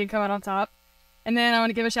adversity and come out on top. And then I want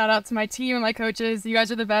to give a shout out to my team and my coaches. You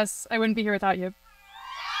guys are the best. I wouldn't be here without you.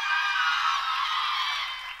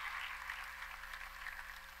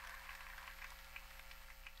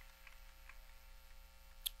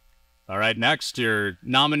 All right, next, your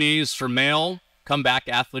nominees for Male Comeback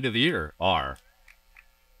Athlete of the Year are...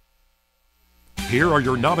 Here are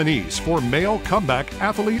your nominees for Male Comeback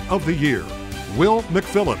Athlete of the Year. Will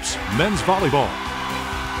McPhillips, men's volleyball.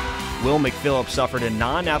 Will McPhillips suffered a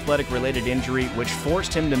non-athletic related injury which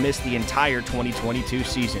forced him to miss the entire 2022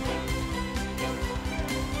 season.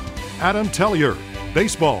 Adam Tellier,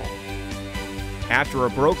 baseball. After a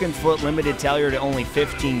broken foot limited Tellier to only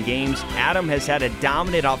 15 games, Adam has had a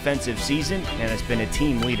dominant offensive season and has been a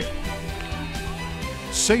team leader.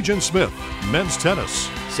 Sajan Smith, men's tennis.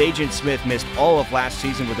 Sajan Smith missed all of last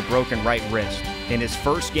season with a broken right wrist. In his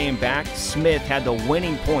first game back, Smith had the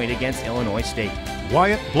winning point against Illinois State.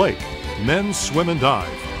 Wyatt Blake, men's swim and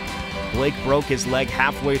dive. Blake broke his leg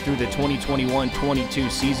halfway through the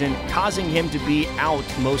 2021-22 season, causing him to be out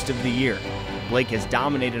most of the year. Blake has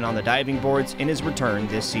dominated on the diving boards in his return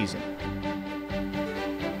this season.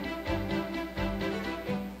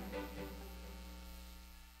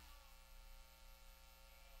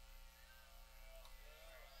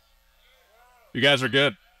 You guys are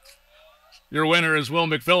good. Your winner is Will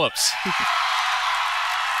McPhillips.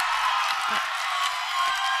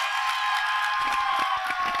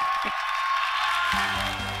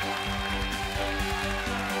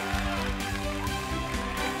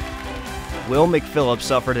 Will McPhillips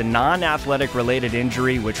suffered a non-athletic related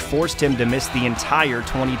injury which forced him to miss the entire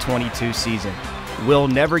 2022 season. Will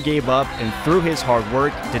never gave up and through his hard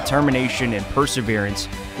work, determination, and perseverance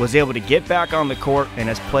was able to get back on the court and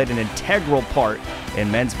has played an integral part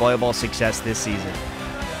in men's volleyball success this season.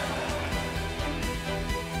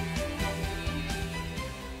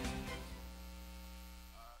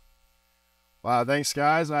 Wow, thanks,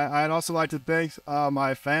 guys. I'd also like to thank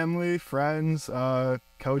my family, friends,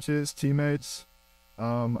 coaches, teammates.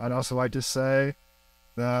 I'd also like to say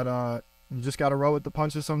that you just got to roll with the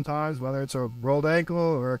punches sometimes, whether it's a rolled ankle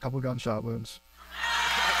or a couple gunshot wounds.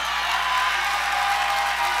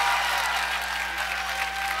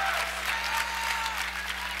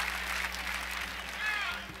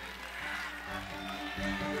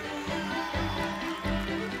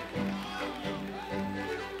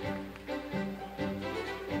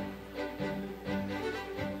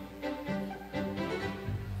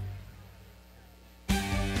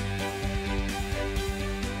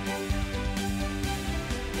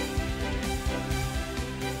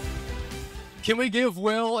 Can we give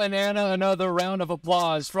Will and Anna another round of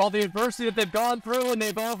applause for all the adversity that they've gone through and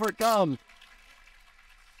they've overcome?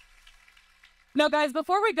 Now, guys,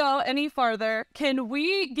 before we go any farther, can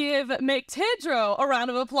we give Mick Tidrow a round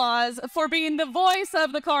of applause for being the voice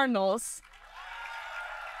of the Cardinals?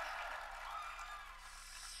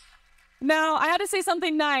 Now, I had to say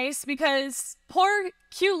something nice because poor,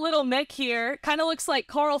 cute little Mick here kind of looks like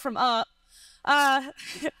Carl from Up.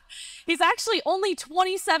 He's actually only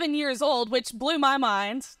 27 years old, which blew my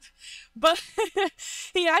mind. But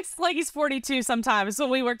he acts like he's 42 sometimes when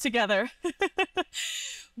we work together.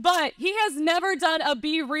 But he has never done a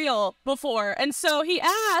Be Real before. And so he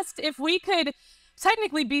asked if we could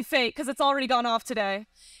technically be fake, because it's already gone off today,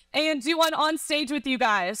 and do one on stage with you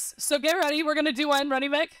guys. So get ready. We're going to do one. Ready,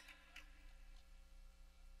 Mick?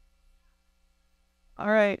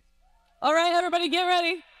 All right. All right, everybody, get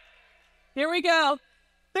ready. Here we go.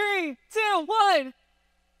 3, 2, 1.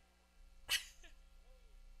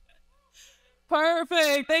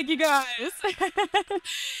 Perfect. Thank you, guys.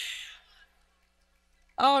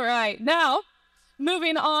 All right. Now,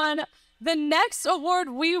 moving on. The next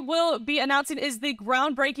award we will be announcing is the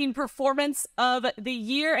Groundbreaking Performance of the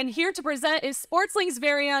Year. And here to present is SportsLink's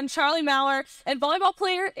very own Charlie Maurer and volleyball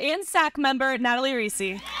player and SAC member Natalie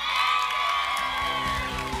Reese.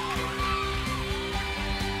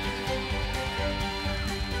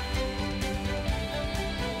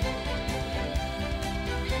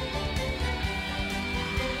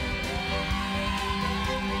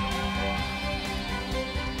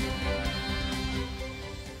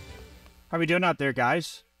 How are we doing out there,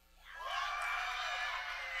 guys?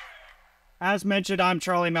 As mentioned, I'm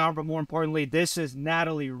Charlie Maurer, but more importantly, this is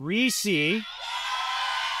Natalie Reese. And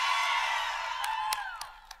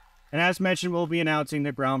as mentioned, we'll be announcing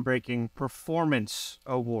the Groundbreaking Performance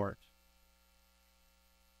Award.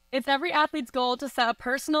 It's every athlete's goal to set a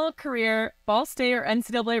personal, career, Ball State, or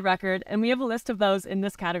NCAA record, and we have a list of those in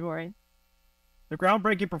this category. The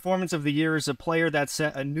Groundbreaking Performance of the Year is a player that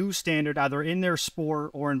set a new standard either in their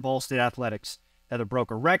sport or in Ball State athletics, either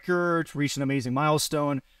broke a record, reached an amazing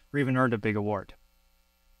milestone, or even earned a big award.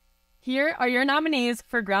 Here are your nominees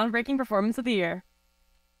for Groundbreaking Performance of the Year.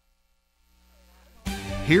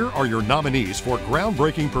 Here are your nominees for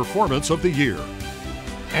Groundbreaking Performance of the Year.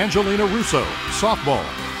 Angelina Russo, softball.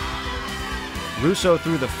 Russo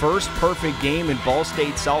threw the first perfect game in Ball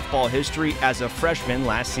State softball history as a freshman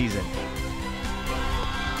last season.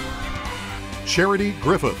 Charity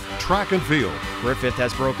Griffith, track and field. Griffith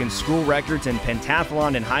has broken school records in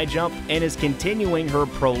pentathlon and high jump and is continuing her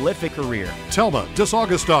prolific career. Telma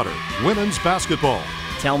DesAugustdottir, women's basketball.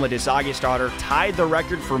 Telma DesAugustdottir tied the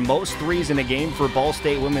record for most threes in a game for Ball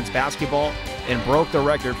State women's basketball and broke the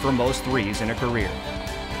record for most threes in a career.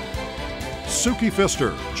 Suki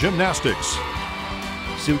Pfister, gymnastics.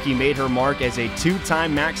 Suki made her mark as a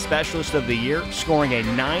two-time MAC Specialist of the Year, scoring a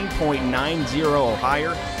 9.90 or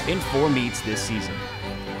higher in 4 meets this season.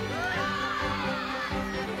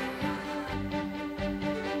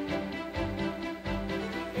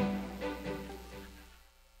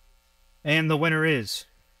 And the winner is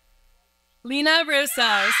Lena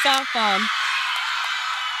Russo, softball.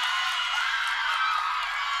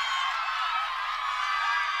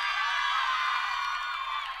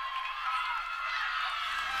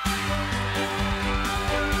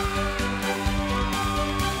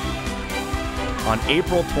 On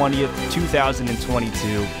April 20th,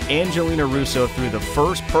 2022, Angelina Russo threw the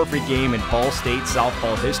first perfect game in Ball State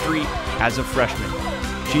softball history as a freshman.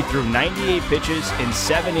 She threw 98 pitches in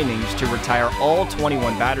 7 innings to retire all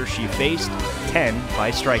 21 batters she faced, 10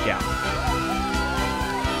 by strikeout.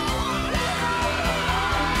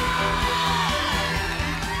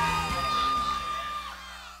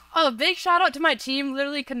 Oh, big shout out to my team.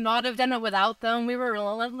 Literally could not have done it without them. We were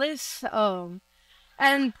relentless.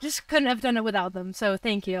 And just couldn't have done it without them, so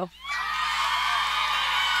thank you.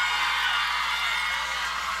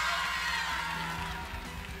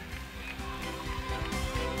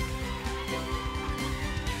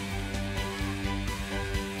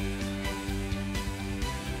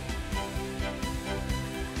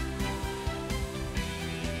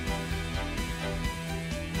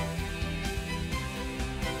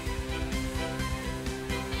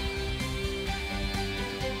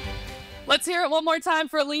 Let's hear it one more time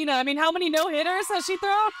for Lena. I mean, how many no-hitters has she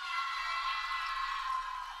thrown?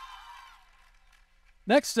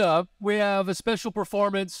 Next up, we have a special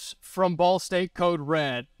performance from Ball State Code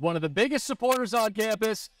Red, one of the biggest supporters on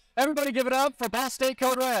campus. Everybody give it up for Ball State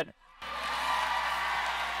Code Red.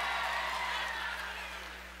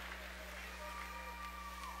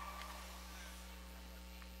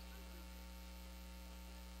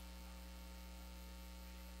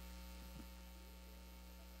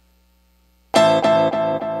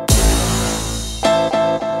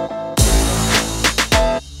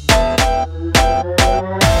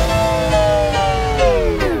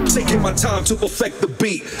 My time to perfect the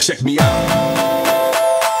beat. Check me out.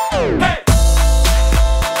 Hey!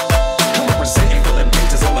 I'm representing for the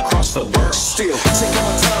painters all across the world. Still taking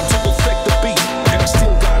my time to perfect the beat, and I still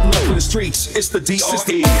got love in the streets. It's the DRE. Still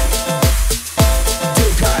got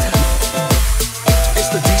it. It's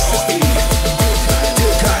the DRE.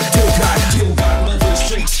 Still got love in the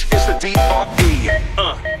streets. It's the DRE.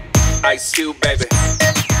 Ice Cube, baby.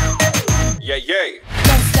 Yeah, yeah.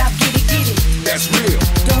 Don't stop, get it. That's real.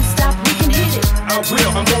 Don't stop, we can hit it. I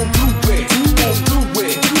will, I'm gon' do it. Gon' do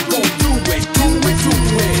it. Gon' do it. Do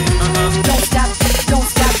it. Don't stop, don't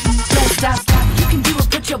stop, don't stop. You can do it,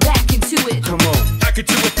 put your back into it. Come on. I can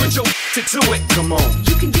do it, put your to it. Come on.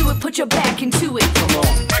 You can do it, put your back into it. Come on.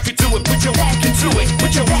 I can do it, put your back into it.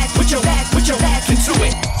 Put your back into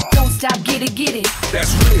it. Don't stop, get it, get it.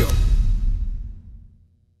 That's real.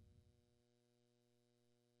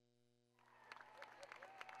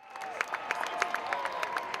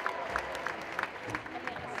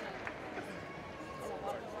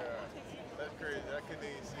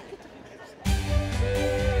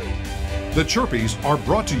 The Chirpies are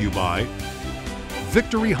brought to you by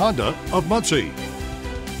Victory Honda of Muncie,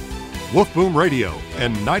 Wolf Boom Radio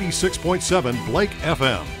and 96.7 Blake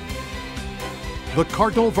FM, the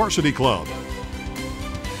Cardinal Varsity Club,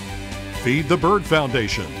 Feed the Bird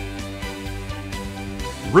Foundation,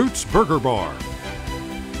 Roots Burger Bar,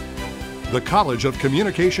 the College of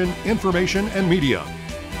Communication, Information and Media,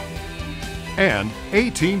 and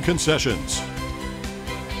 18 Concessions.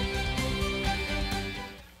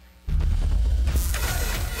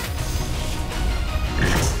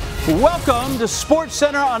 Welcome to Sports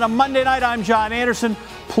Center on a Monday night. I'm John Anderson.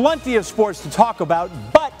 Plenty of sports to talk about,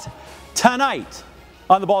 but tonight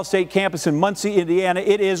on the Ball State campus in Muncie, Indiana,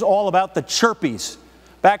 it is all about the Chirpies.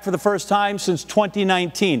 Back for the first time since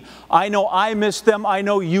 2019. I know I missed them. I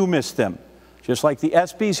know you missed them. Just like the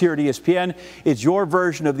ESPYs here at ESPN, it's your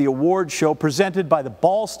version of the award show presented by the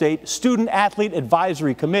Ball State Student Athlete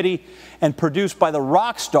Advisory Committee and produced by the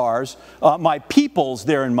rock stars, my peoples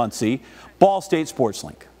there in Muncie, Ball State Sports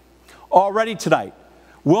Link. Already tonight,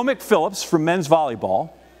 Will McPhillips from men's volleyball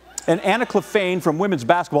and Anna Clefane from women's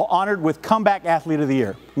basketball honored with Comeback Athlete of the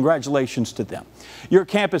Year. Congratulations to them. Your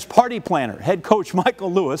campus party planner, head coach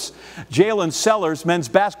Michael Lewis, Jalen Sellers, men's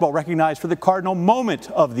basketball recognized for the Cardinal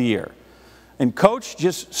Moment of the Year. And coach,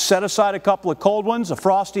 just set aside a couple of cold ones, a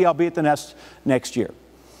frosty, I'll be at the next year.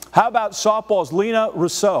 How about softball's Lena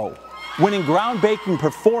Rousseau, winning groundbreaking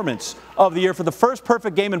performance of the year for the first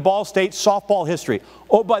perfect game in Ball State softball history.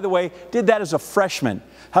 Oh, by the way, did that as a freshman.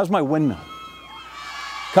 How's my windmill?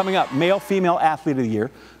 Coming up, male, female athlete of the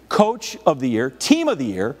year, coach of the year, team of the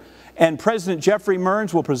year, and President Jeffrey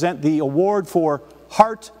Mearns will present the award for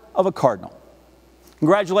Heart of a Cardinal.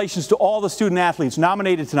 Congratulations to all the student athletes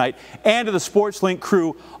nominated tonight and to the Sports Link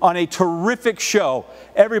crew on a terrific show.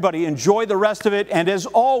 Everybody enjoy the rest of it. And as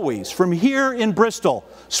always, from here in Bristol,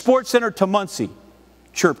 Sports Center to Muncie,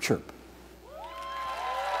 chirp, chirp.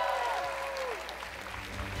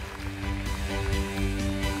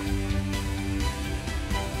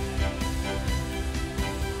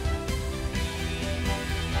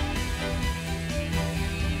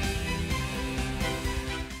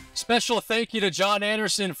 Special thank you to John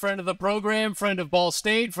Anderson, friend of the program, friend of Ball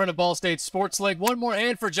State Sports League. One more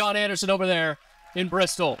hand for John Anderson over there in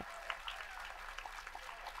Bristol.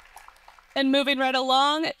 And moving right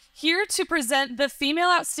along, here to present the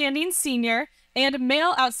Female Outstanding Senior and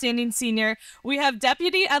Male Outstanding Senior, we have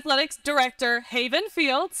Deputy Athletics Director Haven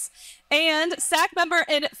Fields and SAC member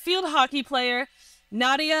and field hockey player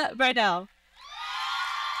Nadia Rydell.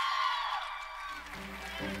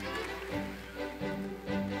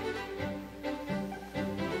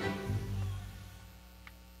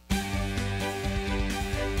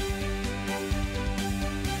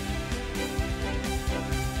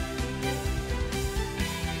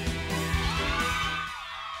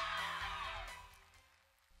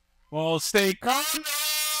 Ball State Cardinals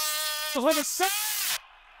with a set.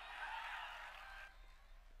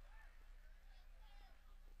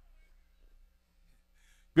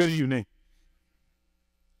 Good evening.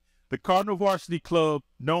 The Cardinal Varsity Club,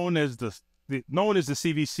 known as the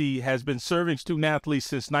CVC, has been serving student athletes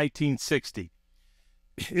since 1960.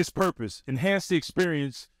 Its purpose: enhance the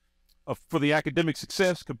experience for the academic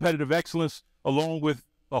success, competitive excellence, along with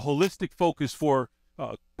a holistic focus for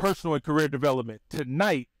personal and career development.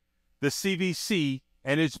 Tonight, the CVC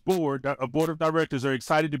and its board of directors are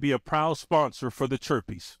excited to be a proud sponsor for the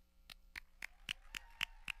Chirpies.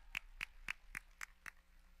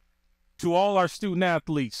 To all our student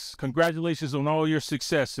athletes, congratulations on all your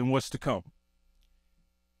success and what's to come.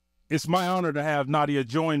 It's my honor to have Nadia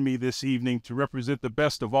join me this evening to represent the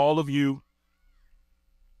best of all of you.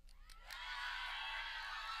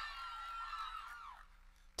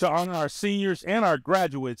 To honor our seniors and our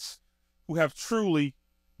graduates who have truly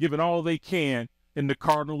given all they can in the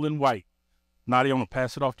Cardinal and white. Nadia, I'm going to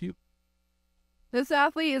pass it off to you. This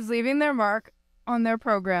athlete is leaving their mark on their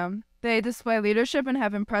program. They display leadership and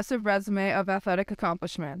have impressive resume of athletic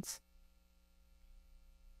accomplishments.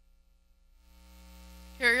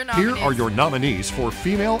 Here are your nominees for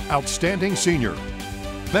Female Outstanding Senior.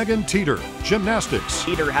 Megan Teeter, gymnastics.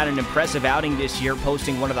 Teeter had an impressive outing this year,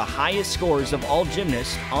 posting one of the highest scores of all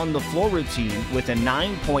gymnasts on the floor routine with a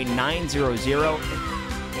 9.900.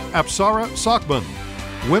 Apsara Sockman,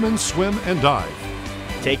 women's swim and dive.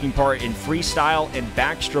 Taking part in freestyle and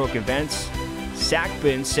backstroke events,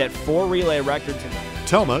 Sackbin set 4 relay records.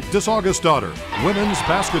 Telma Disaugustdaughter, women's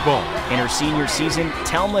basketball. In her senior season,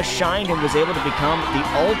 Telma shined and was able to become the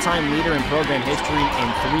all-time leader in program history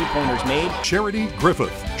in three-pointers made. Charity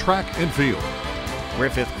Griffith, track and field.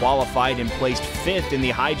 Griffith qualified and placed 5th in the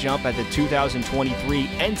high jump at the 2023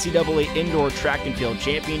 NCAA Indoor Track and Field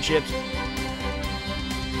Championships.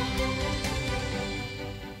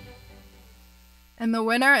 And the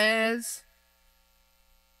winner is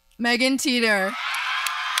Megan Teeter.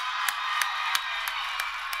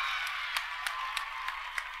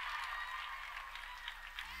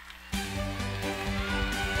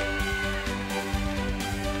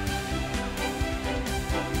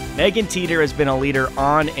 Megan Teeter has been a leader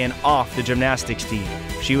on and off the gymnastics team.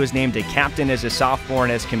 She was named a captain as a sophomore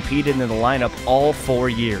and has competed in the lineup all 4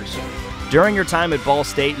 years. During her time at Ball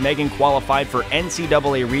State, Megan qualified for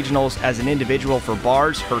NCAA regionals as an individual for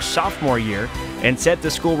bars her sophomore year and set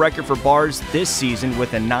the school record for bars this season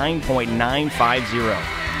with a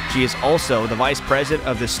 9.950. She is also the vice president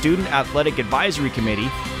of the Student Athletic Advisory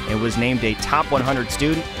Committee and was named a top 100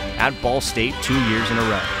 student at Ball State 2 years in a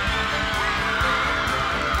row.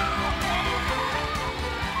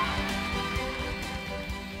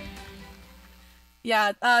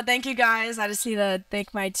 Yeah, thank you guys. I just need to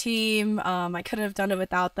thank my team. I couldn't have done it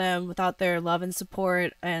without them, without their love and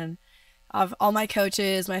support, and of all my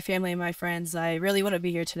coaches, my family, and my friends. I really wouldn't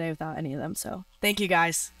be here today without any of them, so thank you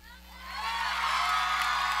guys.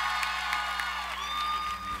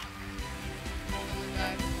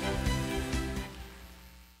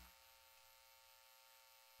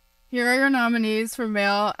 Here are your nominees for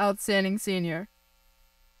Male Outstanding Senior.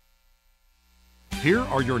 Here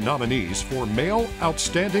are your nominees for Male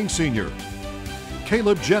Outstanding Senior.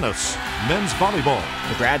 Caleb Jennis, men's volleyball.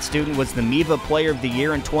 The grad student was the MEVA Player of the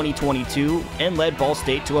Year in 2022 and led Ball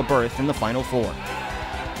State to a berth in the Final Four.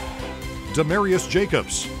 Demarius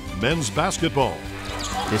Jacobs, men's basketball.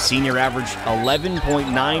 The senior averaged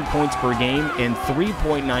 11.9 points per game and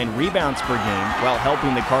 3.9 rebounds per game while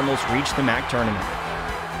helping the Cardinals reach the MAC tournament.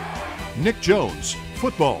 Nick Jones,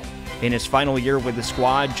 football. In his final year with the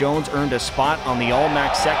squad, Jones earned a spot on the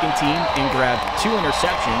All-MAC second team and grabbed 2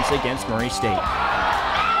 interceptions against Murray State.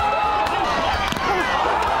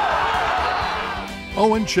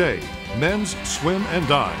 Owen Shea, men's swim and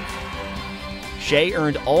dive. Shea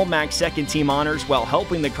earned All-MAC second team honors while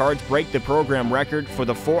helping the Cards break the program record for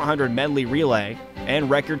the 400 medley relay and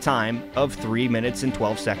record time of 3 minutes and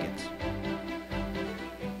 12 seconds.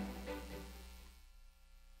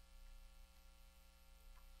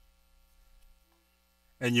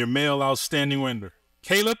 And your male outstanding winner,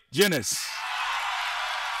 Caleb Jennis.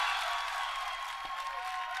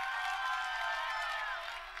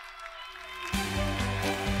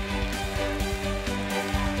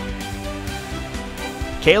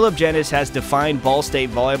 Caleb Jennis has defined Ball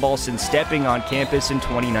State volleyball since stepping on campus in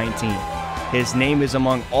 2019. His name is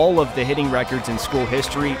among all of the hitting records in school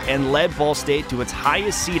history and led Ball State to its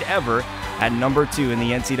highest seed ever at number 2 in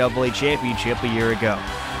the NCAA championship a year ago.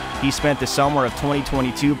 He spent the summer of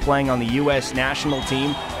 2022 playing on the U.S. national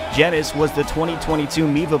team. Jennis was the 2022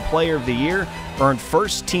 MEVA Player of the Year, earned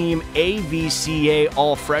first-team AVCA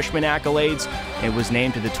All-Freshman accolades, and was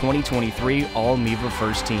named to the 2023 All-MEVA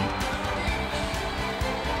First Team.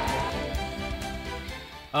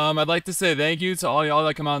 I'd like to say thank you to all y'all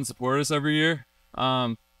that come out and support us every year.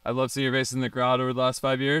 I love seeing your faces in the crowd over the last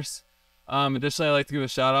 5 years. Additionally, I'd like to give a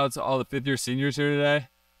shout out to all the 5th-year seniors here today,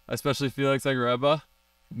 especially Felix Agareba.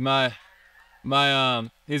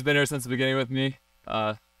 He's been here since the beginning with me.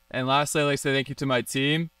 And lastly, I'd like to say thank you to my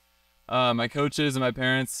team, my coaches, and my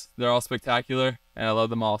parents. They're all spectacular, and I love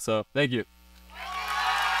them all. So thank you.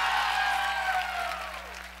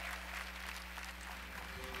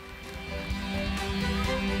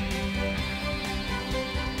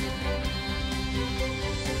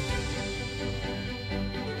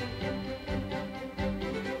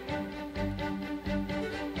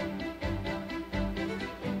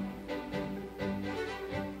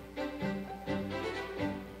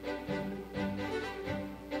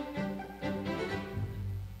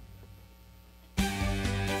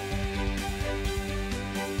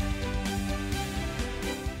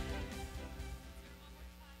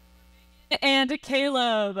 And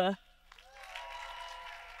Caleb.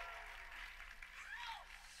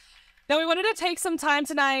 Now, we wanted to take some time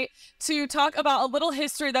tonight to talk about a little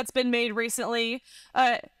history that's been made recently.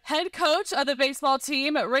 Head coach of the baseball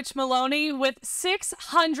team, Rich Maloney, with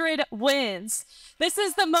 600 wins. This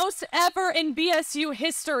is the most ever in BSU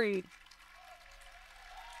history.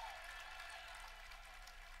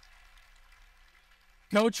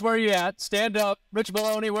 Coach, where are you at? Stand up. Rich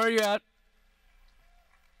Maloney, where are you at?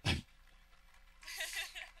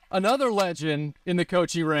 Another legend in the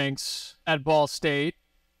coaching ranks at Ball State.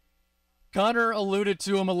 Connor alluded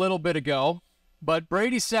to him a little bit ago, but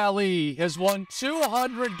Brady Sallee has won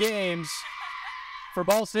 200 games for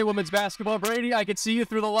Ball State women's basketball. Brady, I can see you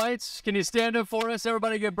through the lights. Can you stand up for us?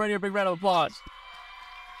 Everybody give Brady a big round of applause.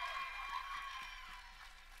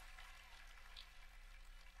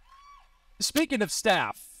 Speaking of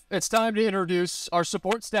staff, it's time to introduce our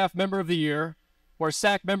support staff member of the year, where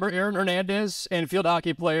SAC member Aaron Hernandez and field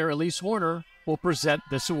hockey player Elise Horner will present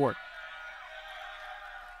this award.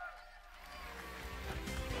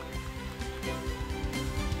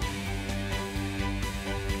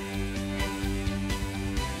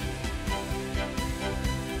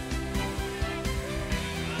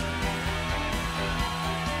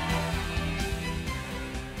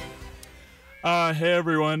 Hey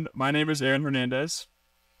everyone, my name is Aaron Hernandez.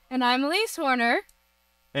 And I'm Elise Horner.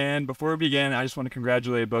 And before we begin, I just want to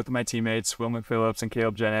congratulate both of my teammates, Will McPhillips and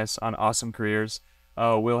Caleb Jennis, on awesome careers.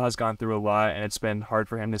 Will has gone through a lot, and it's been hard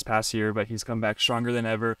for him this past year, but he's come back stronger than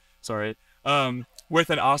ever. With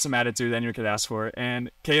an awesome attitude that you could ask for.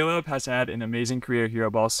 And Caleb has had an amazing career here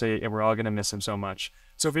at Ball State, and we're all going to miss him so much.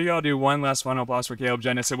 So if you all do one last final applause for Caleb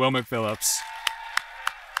Jennis and Will McPhillips.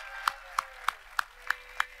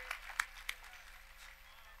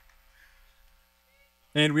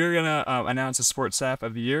 And we're going to announce the sports staff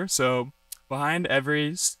of the year. So behind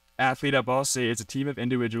every athlete at Ball State is a team of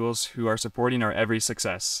individuals who are supporting our every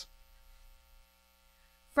success.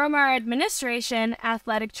 From our administration,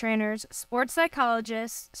 athletic trainers, sports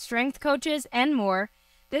psychologists, strength coaches, and more,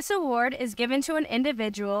 this award is given to an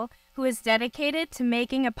individual who is dedicated to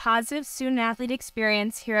making a positive student-athlete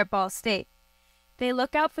experience here at Ball State. They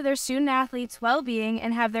look out for their student-athletes' well-being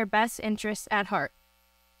and have their best interests at heart.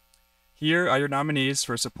 Here are your nominees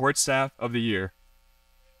for Support Staff of the Year.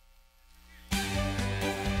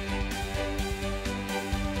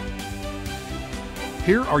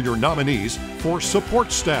 Here are your nominees for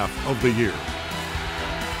Support Staff of the Year.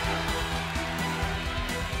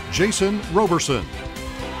 Jason Roberson.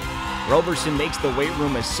 Roberson makes the weight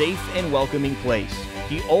room a safe and welcoming place.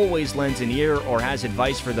 He always lends an ear or has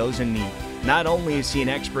advice for those in need. Not only is he an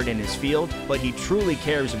expert in his field, but he truly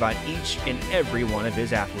cares about each and every one of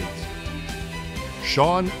his athletes.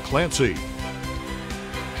 Sean Clancy.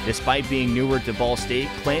 Despite being newer to Ball State,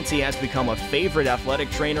 Clancy has become a favorite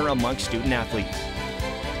athletic trainer amongst student athletes.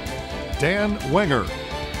 Dan Wenger.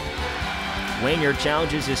 Wenger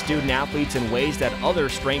challenges his student athletes in ways that other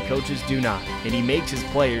strength coaches do not, and he makes his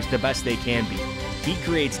players the best they can be. He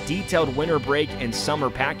creates detailed winter break and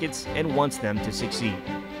summer packets and wants them to succeed.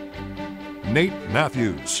 Nate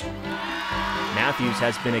Matthews. Matthews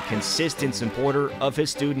has been a consistent supporter of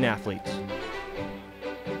his student athletes.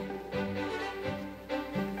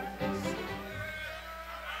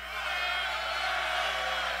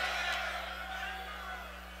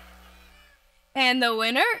 And the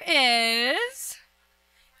winner is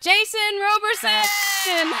Jason Roberson.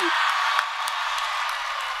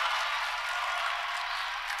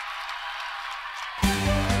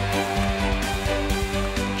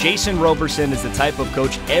 Jason Roberson is the type of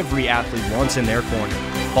coach every athlete wants in their corner.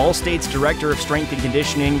 Ball State's Director of Strength and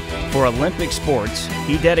Conditioning for Olympic sports,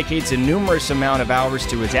 he dedicates a numerous amount of hours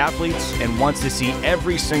to his athletes and wants to see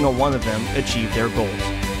every single one of them achieve their goals.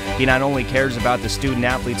 He not only cares about the student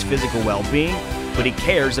athlete's physical well-being, but he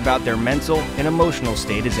cares about their mental and emotional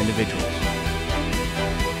state as individuals.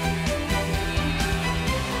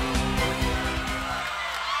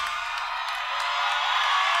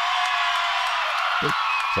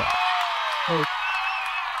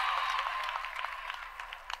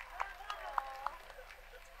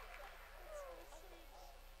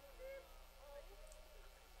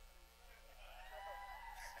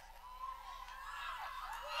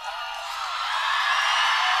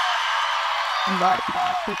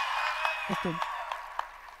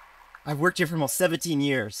 I've worked here for almost 17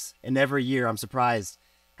 years, and every year I'm surprised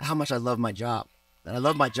at how much I love my job. And I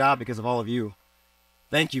love my job because of all of you.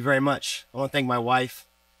 Thank you very much. I want to thank my wife.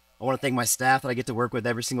 I want to thank my staff that I get to work with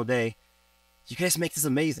every single day. You guys make this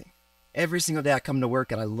amazing. Every single day I come to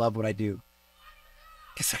work and I love what I do.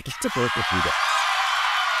 Because I get to work with you guys.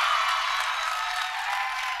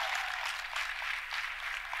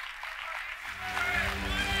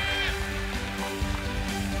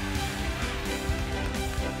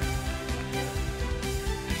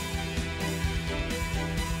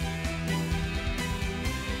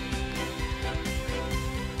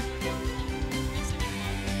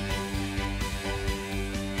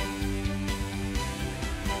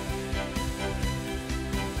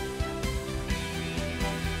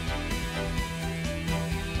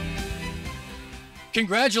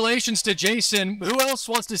 Congratulations to Jason. Who else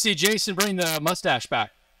wants to see Jason bring the mustache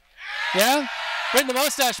back? Yeah? Bring the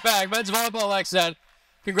mustache back. Men's volleyball likes that.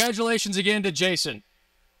 Congratulations again to Jason.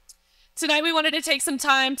 Tonight we wanted to take some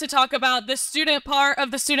time to talk about the student part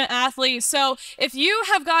of the student athlete. So if you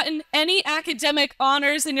have gotten any academic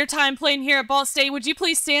honors in your time playing here at Ball State, would you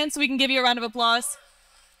please stand so we can give you a round of applause?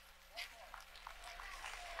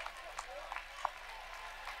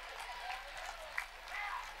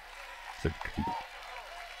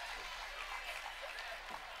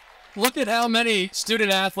 Look at how many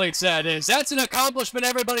student athletes that is. That's an accomplishment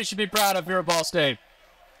everybody should be proud of here at Ball State.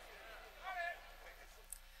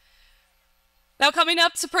 Now coming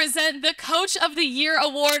up to present the Coach of the Year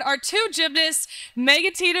Award are two gymnasts,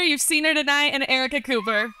 Megan Teeter, you've seen her tonight, and Erica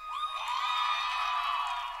Cooper.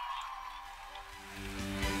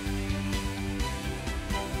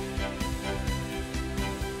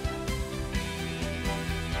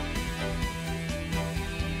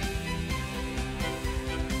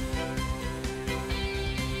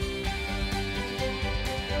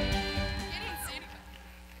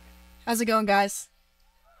 How's it going, guys?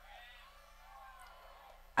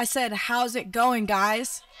 I said, how's it going,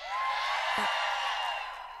 guys?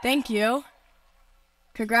 Thank you.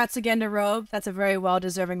 Congrats again to Robe. That's a very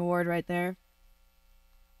well-deserving award right there.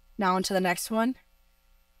 Now on to the next one.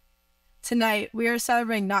 Tonight, we are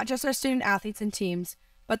celebrating not just our student athletes and teams,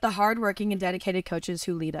 but the hardworking and dedicated coaches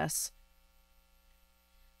who lead us.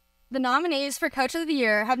 The nominees for Coach of the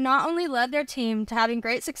Year have not only led their team to having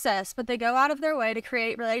great success, but they go out of their way to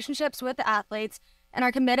create relationships with the athletes and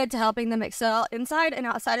are committed to helping them excel inside and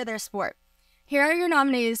outside of their sport. Here are your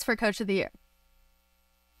nominees for Coach of the Year.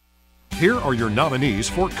 Here are your nominees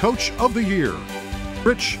for Coach of the Year.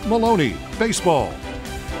 Rich Maloney, baseball.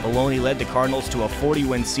 Maloney led the Cardinals to a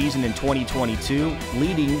 40-win season in 2022,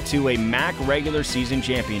 leading to a MAC regular season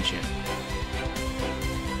championship.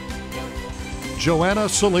 Joanna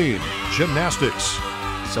Salim, gymnastics.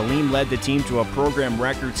 Salim led the team to a program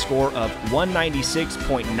record score of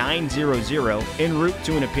 196.900 en route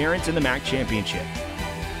to an appearance in the MAC championship.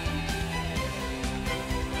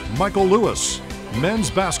 Michael Lewis, men's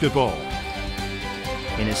basketball.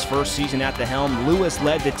 In his first season at the helm, Lewis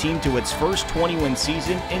led the team to its first 20-win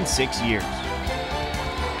season in 6 years.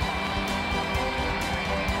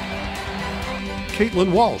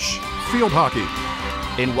 Caitlin Walsh, field hockey.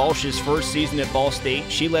 In Walsh's first season at Ball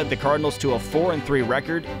State, she led the Cardinals to a 4-3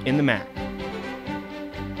 record in the MAC.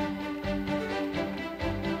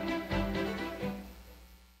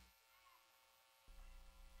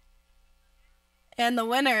 And the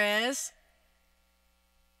winner is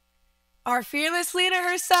our fearless leader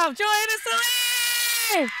herself, Joanna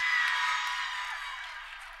Salim!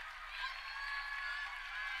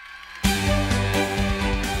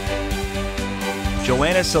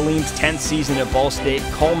 Joanna Salim's 10th season at Ball State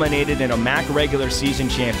culminated in a MAC regular season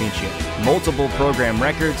championship, multiple program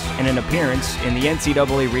records, and an appearance in the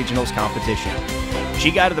NCAA Regionals competition.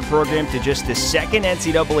 She guided the program to just the second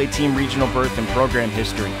NCAA team regional berth in program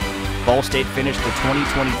history. Ball State finished the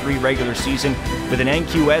 2023 regular season with an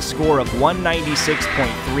NQS score of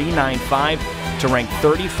 196.395 to rank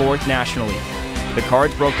 34th nationally. The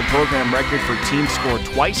Cards broke the program record for team score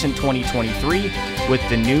twice in 2023, with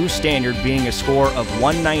the new standard being a score of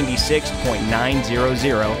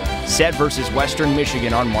 196.900, set versus Western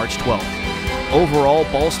Michigan on March 12th. Overall,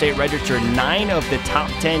 Ball State registered 9 of the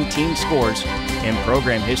top 10 team scores in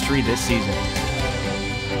program history this season.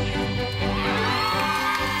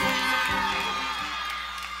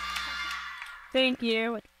 Thank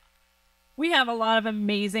you. We have a lot of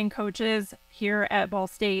amazing coaches here at Ball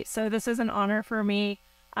State, so this is an honor for me.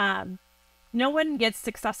 No one gets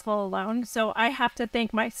successful alone, so I have to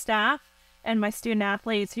thank my staff and my student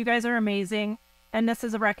athletes. You guys are amazing, and this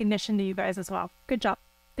is a recognition to you guys as well. Good job.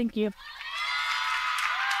 Thank you.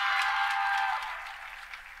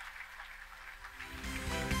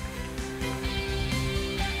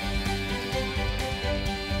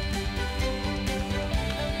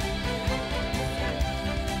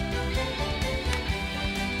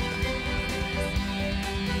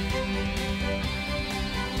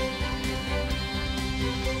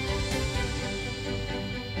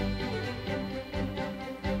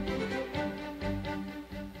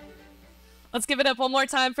 Let's give it up one more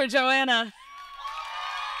time for Joanna.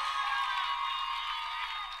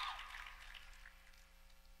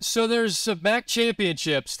 So there's some MAC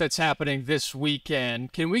championships that's happening this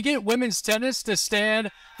weekend. Can we get women's tennis to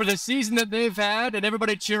stand for the season that they've had and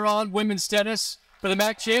everybody cheer on women's tennis for the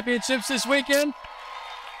MAC championships this weekend?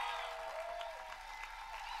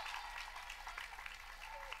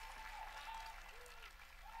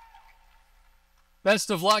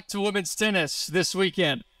 Best of luck to women's tennis this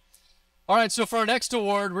weekend. All right, so for our next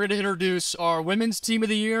award, we're going to introduce our Women's Team of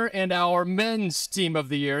the Year and our Men's Team of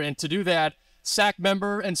the Year. And to do that, SAC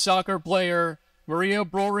member and soccer player Maria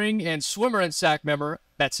Broering and swimmer and SAC member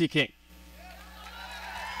Betsy King.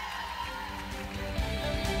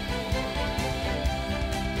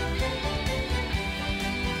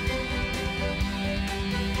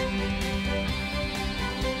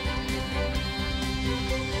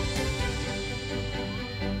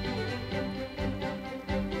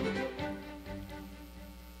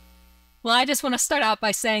 Well, I just want to start out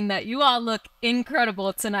by saying that you all look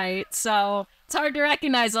incredible tonight. So it's hard to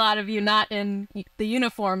recognize a lot of you not in the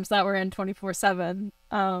uniforms that we're in 24/7.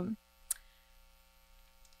 I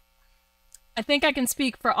think I can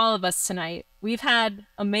speak for all of us tonight. We've had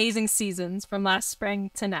amazing seasons from last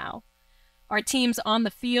spring to now. Our teams on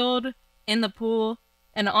the field, in the pool,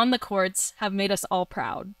 and on the courts have made us all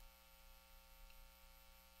proud.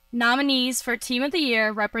 Nominees for Team of the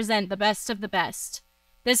Year represent the best of the best.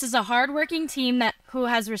 This is a hard-working team who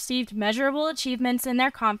has received measurable achievements in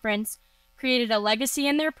their conference, created a legacy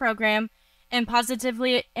in their program, and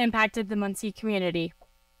positively impacted the Muncie community.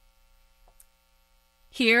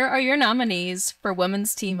 Here are your nominees for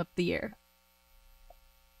Women's Team of the Year.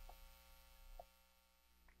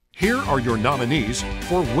 Here are your nominees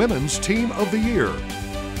for Women's Team of the Year.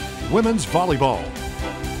 Women's Volleyball.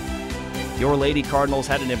 Your Lady Cardinals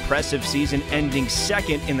had an impressive season, ending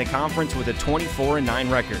second in the conference with a 24-9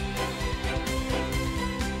 record.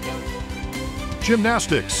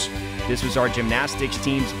 Gymnastics. This was our gymnastics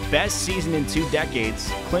team's best season in 2 decades,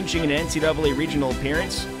 clinching an NCAA regional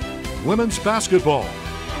appearance. Women's Basketball.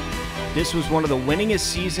 This was one of the winningest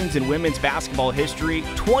seasons in women's basketball history,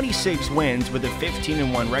 26 wins with a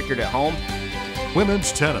 15-1 record at home.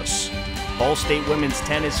 Women's Tennis. Ball State women's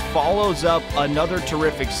tennis follows up another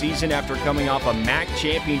terrific season after coming off a MAC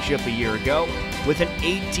championship a year ago with an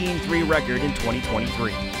 18-3 record in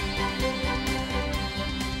 2023.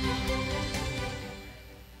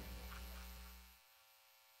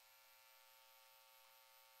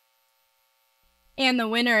 And the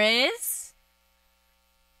winner is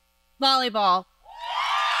volleyball.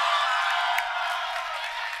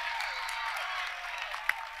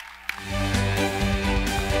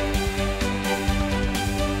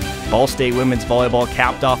 Ball State women's volleyball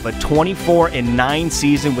capped off a 24-9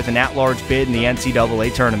 season with an at-large bid in the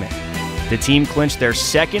NCAA tournament. The team clinched their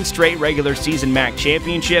second straight regular season MAC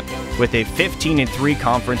championship with a 15-3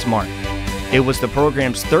 conference mark. It was the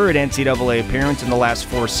program's third NCAA appearance in the last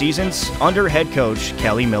 4 seasons under head coach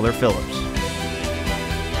Kelly Miller Phillips.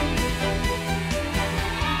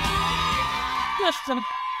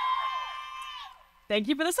 Thank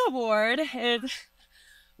you for this award.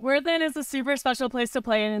 Worthen is a super special place to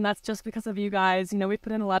play in, and that's just because of you guys. You know, we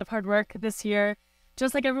put in a lot of hard work this year,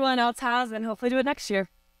 just like everyone else has, and hopefully do it next year.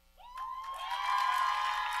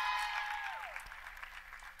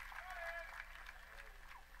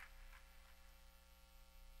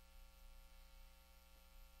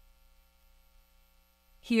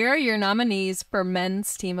 Here are your nominees for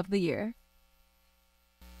Men's Team of the Year.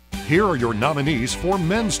 Here are your nominees for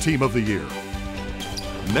Men's Team of the Year.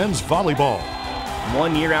 Men's Volleyball.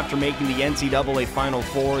 1 year after making the NCAA Final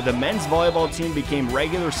Four, the men's volleyball team became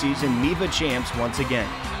regular season MIVA champs once again.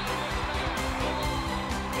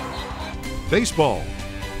 Baseball.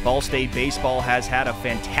 Ball State baseball has had a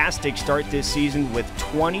fantastic start this season with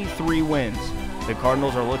 23 wins. The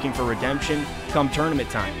Cardinals are looking for redemption come tournament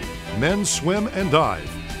time. Men's Swim and Dive.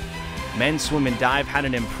 Men's Swim and Dive had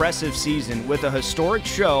an impressive season with a historic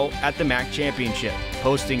show at the MAC Championship,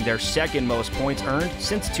 posting their second most points earned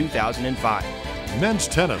since 2005. Men's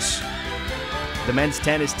Tennis. The men's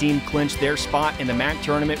tennis team clinched their spot in the MAC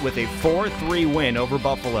tournament with a 4-3 win over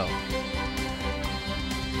Buffalo.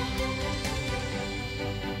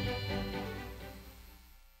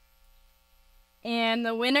 And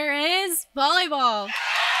the winner is volleyball.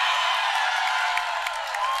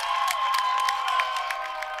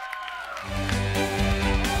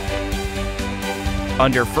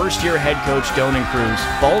 Under first-year head coach Donan Cruz,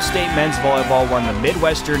 Ball State men's volleyball won the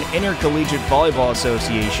Midwestern Intercollegiate Volleyball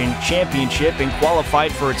Association Championship and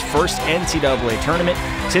qualified for its first NCAA tournament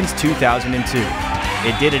since 2002.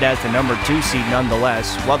 It did it as the number 2 seed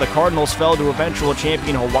nonetheless. While the Cardinals fell to eventual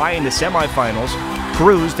champion Hawaii in the semifinals,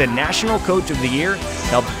 Cruz, the National Coach of the Year,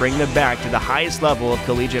 helped bring them back to the highest level of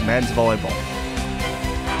collegiate men's volleyball.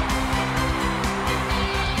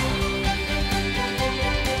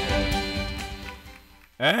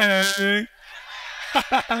 Hey.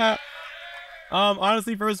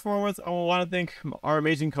 Honestly, first and foremost, I want to thank our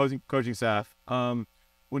amazing coaching staff.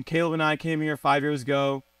 When Caleb and I came here 5 years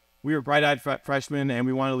ago, we were bright-eyed freshmen, and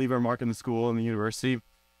we wanted to leave our mark in the school and the university,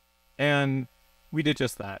 and we did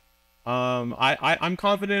just that. I'm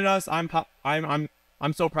confident in us. I'm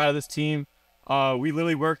so proud of this team. We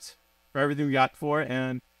literally worked for everything we got for,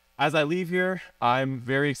 and as I leave here, I'm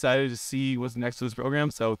very excited to see what's next to this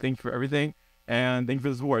program. So thank you for everything, and thank you for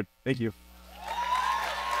this award. Thank you.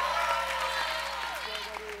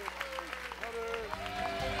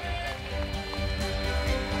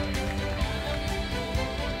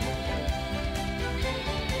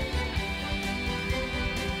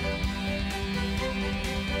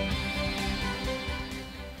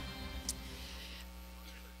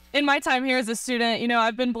 In my time here as a student,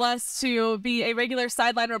 I've been blessed to be a regular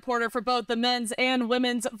sideline reporter for both the men's and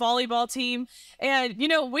women's volleyball team. And,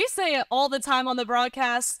 we say it all the time on the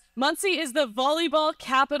broadcast, Muncie is the volleyball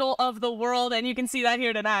capital of the world, and you can see that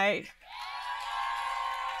here tonight.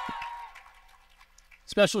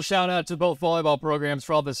 Special shout out to both volleyball programs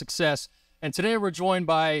for all the success. And today we're joined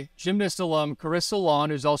by gymnast alum Carissa Lawn,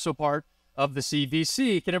 who's also part of the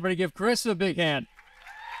CVC. Can everybody give Carissa a big hand?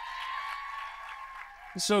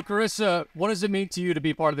 So, Carissa, what does it mean to you to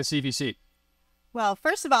be part of the CVC? Well,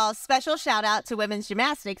 first of all, special shout out to women's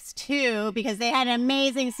gymnastics, too, because they had an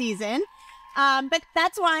amazing season. But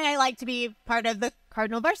that's why I like to be part of the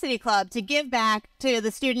Cardinal Varsity Club, to give back to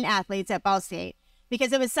the student athletes at Ball State,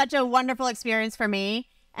 because it was such a wonderful experience for me.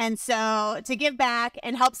 And so to give back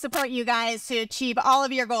and help support you guys to achieve all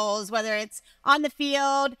of your goals, whether it's on the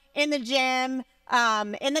field, in the gym,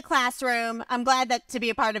 in the classroom, I'm glad to be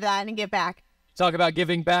a part of that and give back. Talk about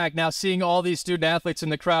giving back. Now, seeing all these student athletes in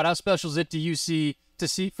the crowd, how special is it do you see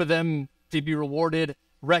for them to be rewarded,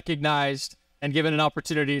 recognized, and given an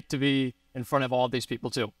opportunity to be in front of all of these people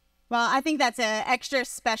too? Well, I think that's an extra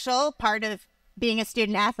special part of being a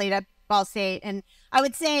student athlete at Ball State. And I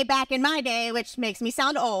would say back in my day, which makes me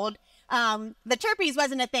sound old, the Chirpies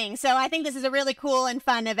wasn't a thing. So I think this is a really cool and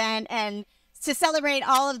fun event, and to celebrate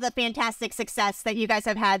all of the fantastic success that you guys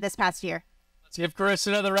have had this past year. Let's give Chris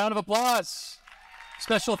another round of applause.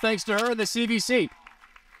 Special thanks to her and the CVC.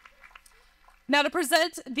 Now, to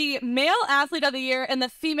present the Male Athlete of the Year and the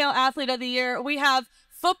Female Athlete of the Year, we have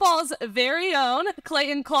football's very own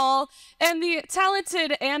Clayton Cole and the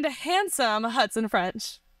talented and handsome Hudson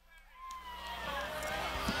French.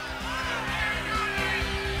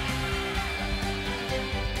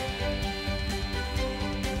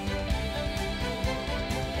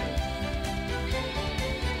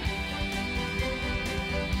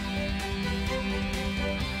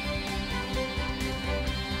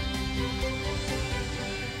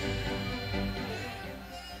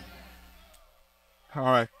 All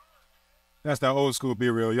right. That's that old school Be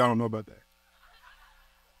Real. Y'all don't know about that.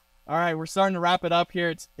 All right, we're starting to wrap it up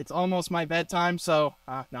here. It's almost my bedtime, so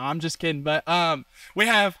no, I'm just kidding. But it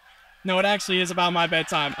actually is about my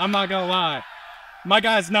bedtime. I'm not gonna lie. My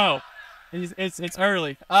guys know. It's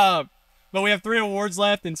early. But we have 3 awards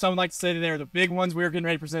left, and some would like to say that they're the big ones. We're getting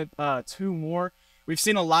ready to present 2 more. We've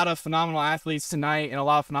seen a lot of phenomenal athletes tonight and a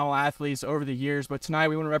lot of phenomenal athletes over the years, but tonight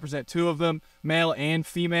we want to represent 2 of them, male and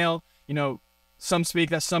female. Some speak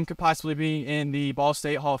that some could possibly be in the Ball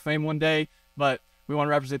State Hall of Fame one day, but we want to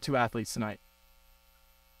represent 2 athletes tonight.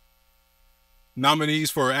 Nominees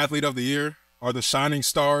for Athlete of the Year are the shining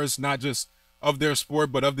stars, not just of their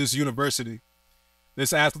sport, but of this university.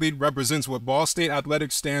 This athlete represents what Ball State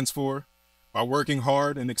athletics stands for by working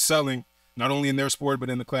hard and excelling not only in their sport, but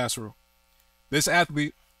in the classroom. This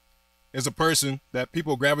athlete is a person that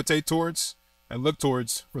people gravitate towards and look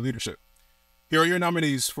towards for leadership. Here are your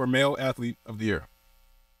nominees for Male Athlete of the Year.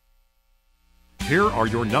 Here are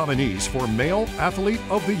your nominees for Male Athlete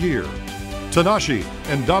of the Year. Tanashi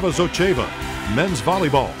Ndavazocheva, men's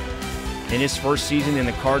volleyball. In his first season in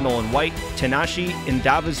the Cardinal and White, Tanashi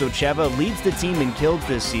Ndavazocheva leads the team in kills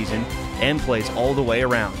this season and plays all the way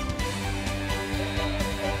around.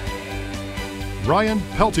 Ryan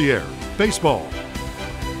Peltier, baseball.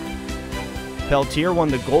 Peltier won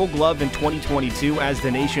the Gold Glove in 2022 as the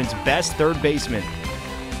nation's best third baseman.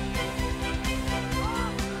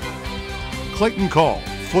 Clayton Call,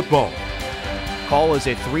 football. Call is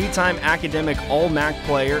a 3-time academic All-MAC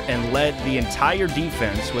player and led the entire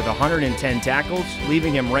defense with 110 tackles,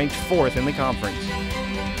 leaving him ranked 4th in the conference.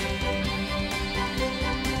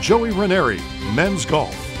 Joey Ranieri, men's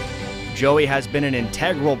golf. Joey has been an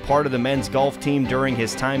integral part of the men's golf team during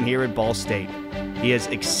his time here at Ball State. He has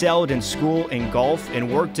excelled in school and golf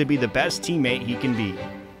and worked to be the best teammate he can be.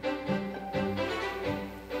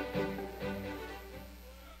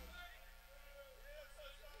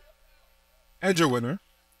 And your winner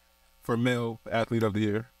for Male Athlete of the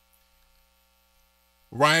Year,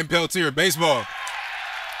 Ryan Peltier, baseball.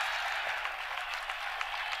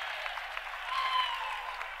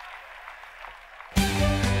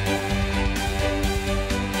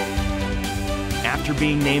 after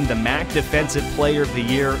being named the MAC Defensive Player of the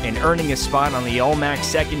Year and earning a spot on the All-MAC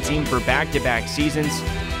second team for back-to-back seasons,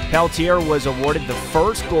 Peltier was awarded the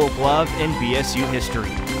first Gold Glove in BSU history.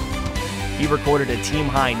 He recorded a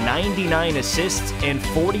team-high 99 assists and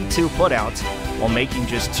 42 putouts while making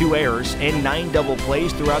just 2 errors and 9 double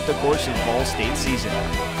plays throughout the course of Ball State season.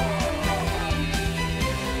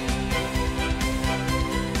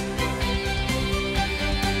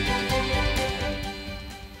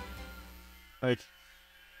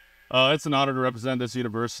 It's an honor to represent this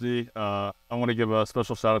university. I want to give a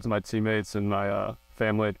special shout out to my teammates and my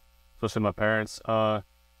family, especially my parents.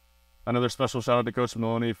 Another special shout out to Coach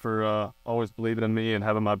Maloney for always believing in me and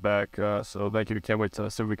having my back. So thank you. Can't wait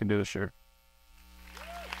to see what we can do this year.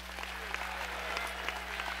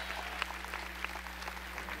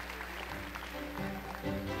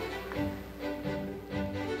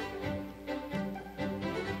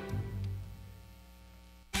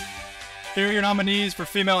 Here are your nominees for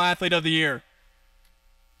Female Athlete of the Year.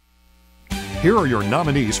 Here are your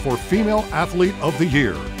nominees for Female Athlete of the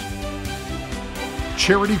Year.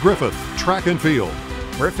 Charity Griffith, track and field.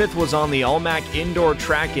 Griffith was on the All-MAC indoor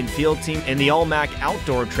track and field team and the All-MAC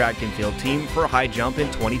outdoor track and field team for high jump in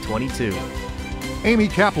 2022. Amy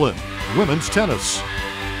Kaplan, women's tennis.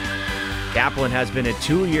 Kaplan has been a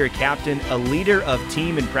 2-year captain, a leader of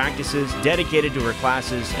team and practices, dedicated to her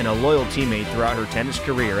classes, and a loyal teammate throughout her tennis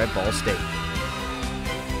career at Ball State.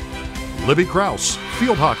 Libby Kraus,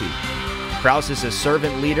 field hockey. Kraus is a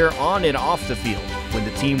servant leader on and off the field. When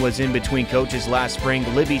the team was in between coaches last spring,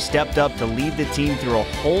 Libby stepped up to lead the team through a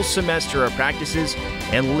whole semester of practices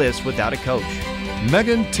and lifts without a coach.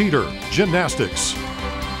 Megan Teeter, gymnastics.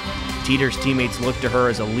 Teeter's teammates look to her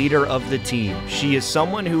as a leader of the team. She is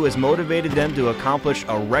someone who has motivated them to accomplish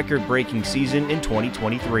a record-breaking season in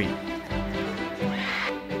 2023.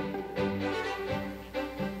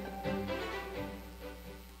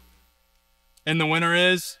 And the winner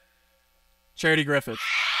is Charity Griffith.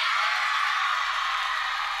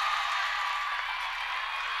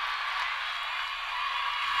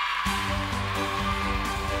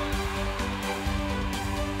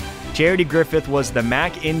 Charity Griffith was the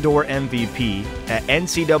MAC Indoor MVP, an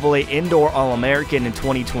NCAA Indoor All-American in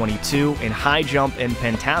 2022 in high jump and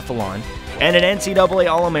pentathlon, and an NCAA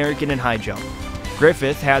All-American in high jump.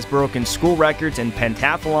 Griffith has broken school records in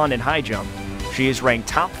pentathlon and high jump. She is ranked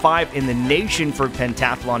top 5 in the nation for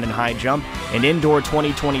pentathlon and high jump in indoor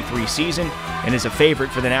 2023 season and is a favorite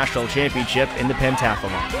for the national championship in the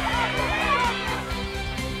pentathlon.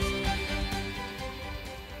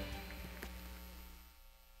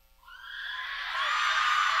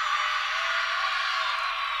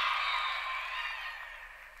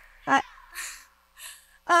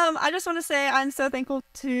 I just want to say I'm so thankful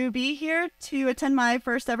to be here to attend my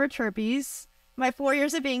first ever Chirpies, my 4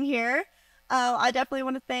 years of being here. I definitely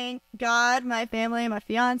want to thank God, my family, my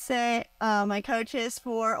fiance, my coaches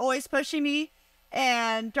for always pushing me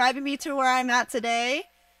and driving me to where I'm at today.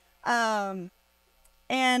 And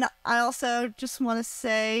I also just want to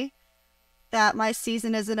say that my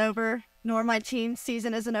season isn't over, nor my team's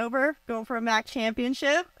season isn't over. Going for a MAC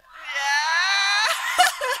championship.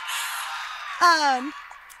 Yeah!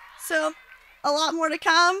 So, a lot more to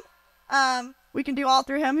come. We can do all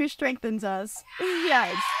through him who strengthens us.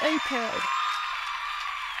 Yes, thank you.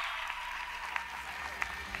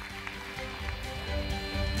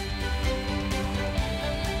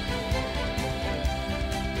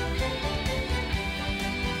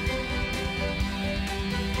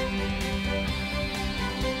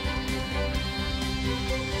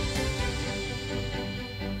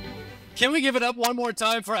 Can we give it up one more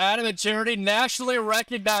time for Adam and Charity, nationally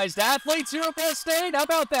recognized athletes here at Ball State? How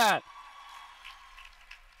about that?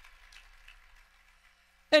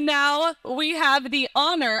 And now we have the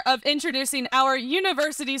honor of introducing our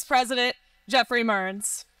university's president, Jeffrey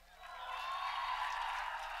Mearns.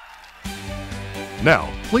 Now,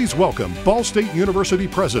 please welcome Ball State University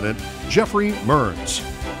President Jeffrey Mearns.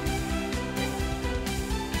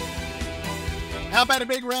 How about a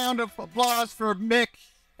big round of applause for Mick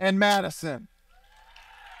and Madison?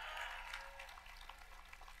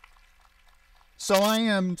 So I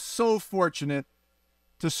am so fortunate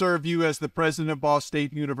to serve you as the president of Ball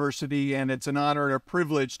State University, and it's an honor and a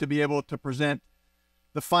privilege to be able to present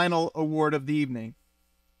the final award of the evening.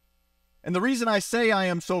 And the reason I say I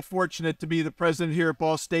am so fortunate to be the president here at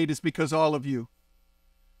Ball State is because all of you.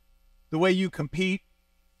 The way you compete,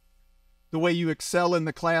 the way you excel in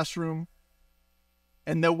the classroom,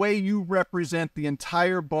 and the way you represent the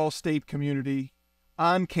entire Ball State community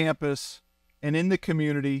on campus and in the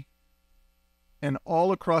community and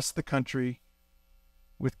all across the country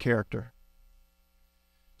with character.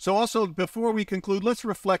 So also, before we conclude, let's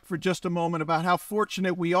reflect for just a moment about how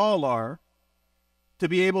fortunate we all are to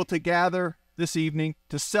be able to gather this evening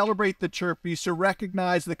to celebrate the Chirpies, to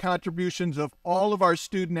recognize the contributions of all of our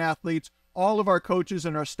student athletes, all of our coaches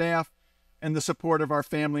and our staff, and the support of our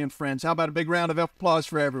family and friends. How about a big round of applause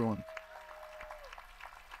for everyone?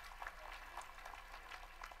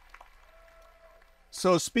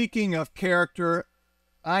 So speaking of character,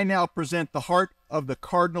 I now present the Heart of the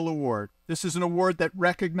Cardinal Award. This is an award that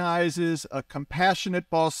recognizes a compassionate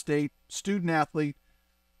Ball State student athlete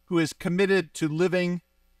who is committed to living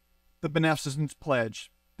the Beneficence Pledge.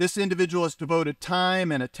 This individual has devoted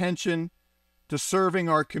time and attention to serving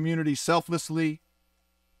our community selflessly,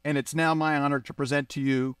 and it's now my honor to present to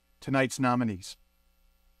you tonight's nominees.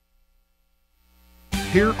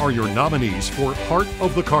 Here are your nominees for Heart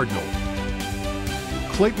of the Cardinal.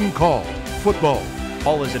 Clayton Call, football.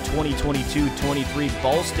 Call is a 2022-23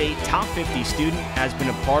 Ball State Top 50 student, has been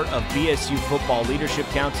a part of BSU Football Leadership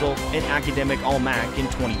Council and Academic All-MAC in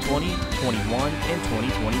 2020, 21, and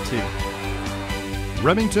 2022.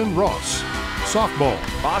 Remington Ross, softball.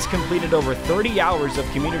 Ross completed over 30 hours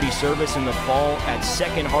of community service in the fall at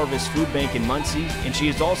Second Harvest Food Bank in Muncie, and she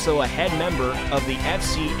is also a head member of the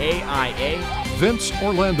FCAIA. Vince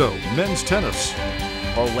Orlando, men's tennis.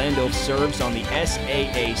 Orlando serves on the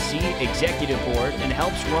SAAC Executive Board and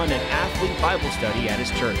helps run an athlete Bible study at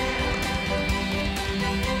his church.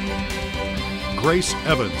 Grace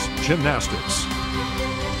Evans, gymnastics.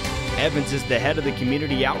 Evans is the head of the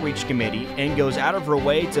Community Outreach Committee and goes out of her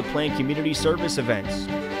way to plan community service events.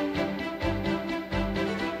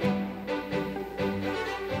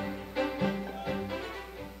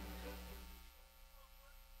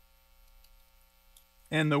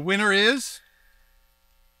 And the winner is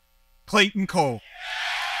Clayton Cole.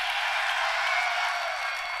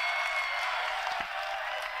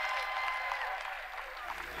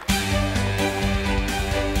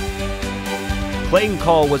 Clayton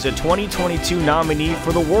Cole was a 2022 nominee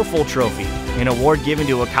for the Warfel Trophy, an award given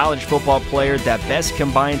to a college football player that best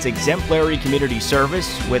combines exemplary community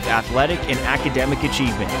service with athletic and academic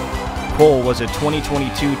achievement. Cole was a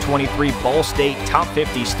 2022-23 Ball State Top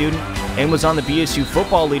 50 student and was on the BSU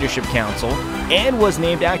Football Leadership Council and was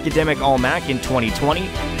named Academic All-MAC in 2020,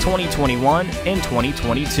 2021, and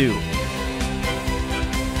 2022.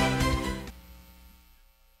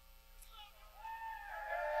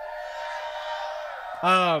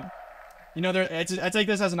 You know, I take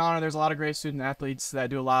this as an honor. There's a lot of great student athletes that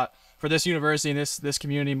do a lot for this university and this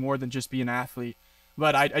community more than just be an athlete.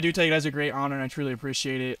 But I do take it as a great honor, and I truly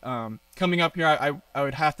appreciate it. Coming up here, I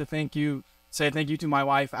would have to say thank you to my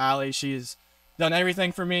wife, Allie. She's done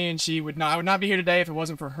everything for me, and I would not be here today if it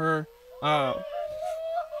wasn't for her. I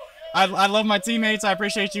love my teammates. I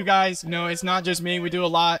appreciate you guys. You know, it's not just me. We do a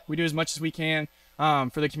lot. We do as much as we can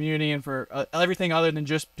for the community and for everything other than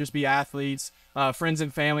just be athletes. Friends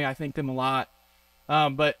and family, I thank them a lot.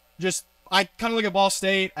 But I kind of look at Ball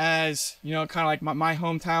State as, you know, kind of like my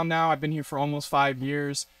hometown now. I've been here for almost 5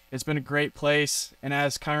 years. It's been a great place. And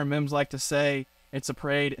as Kyron Mims like to say, it's a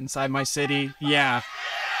parade inside my city. Yeah.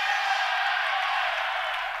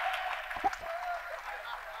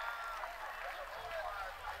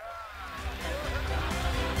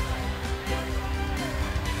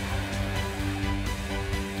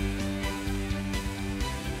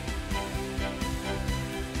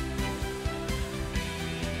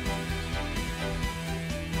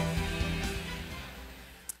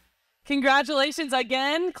 Congratulations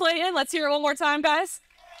again, Clayton. Let's hear it one more time, guys.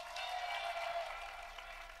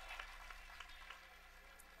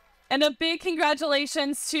 And a big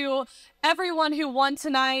congratulations to everyone who won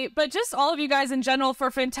tonight, but just all of you guys in general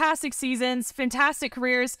for fantastic seasons, fantastic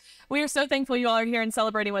careers. We are so thankful you all are here and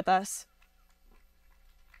celebrating with us.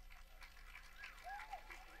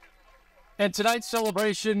 And tonight's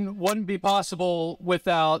celebration wouldn't be possible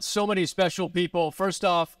without so many special people. First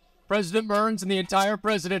off, President Burns and the entire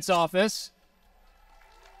President's office,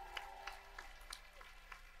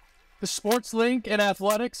 the Sports Link and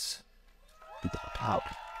Athletics,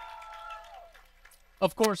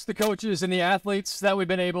 of course, the coaches and the athletes that we've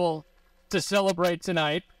been able to celebrate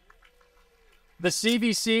tonight, the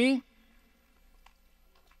CVC,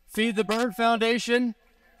 Feed the Bird Foundation,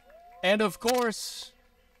 and of course,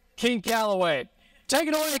 King Calaway. Take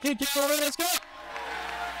it away, King Calaway. Let's go.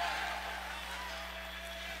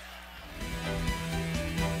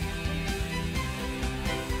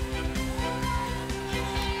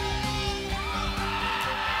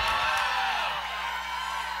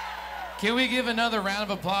 Can we give another round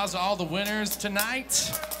of applause to all the winners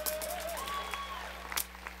tonight?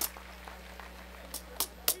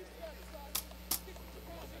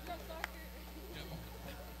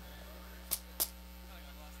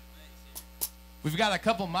 We've got a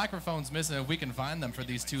couple microphones missing if we can find them for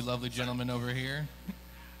these two lovely gentlemen over here.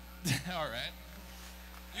 All right.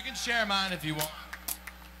 You can share mine if you want.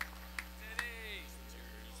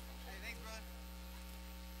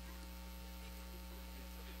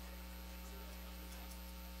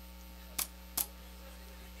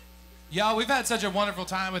 Y'all, we've had such a wonderful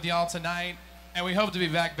time with y'all tonight, and we hope to be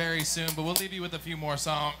back very soon, but we'll leave you with a few more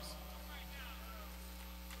songs.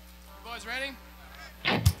 You boys ready?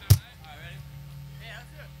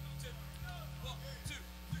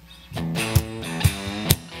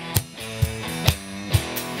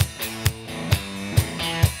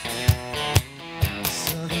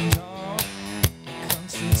 Southern dog,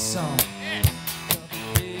 country song. Couple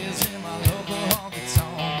beers in my local honky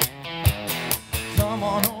tonk. Come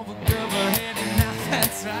on over, girl, we're heading out,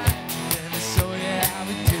 that's right. Let me show you how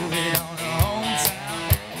we do it on our hometown.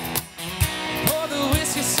 Pour the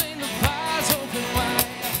whiskey, sing the bars open wide.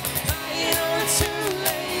 Lying on too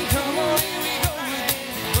late, come on, here we go again.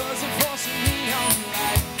 Buzzing for some neon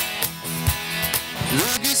light.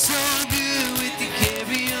 Looking so good with the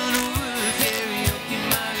carry-on wood, karaoke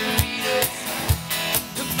margaritas.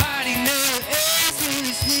 The party never ends when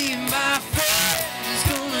it's me and my friends. It's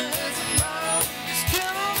gonna hurt tomorrow. Just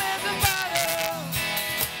come on, everybody.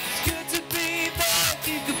 It's good to be back.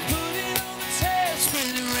 You can put it on the test,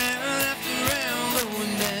 spinning round after round,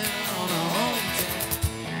 going down on our hometown.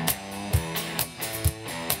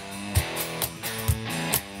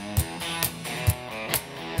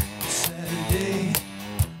 Saturday,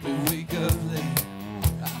 we wake up late.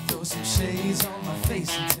 I throw some shades on my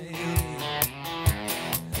face and tailgate.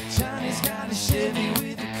 Johnny's got a Chevy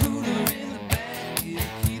with a cooler in the back. It'll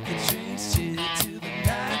keep the drinks chilled till the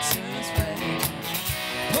night turns black.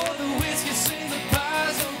 Pour the whiskey, sing the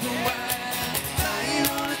bars open wide. Flying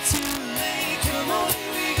on a two-lane, come on,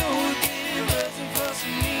 here we go again. Buzzing for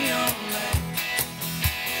some neon light.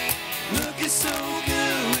 Looking so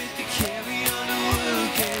good with the carry-on the wood,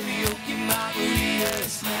 karaoke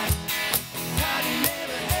margaritas night. Party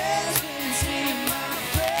never ends when it's me and my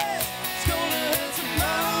friends. It's gonna hurt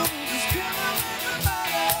tomorrow. Just come on,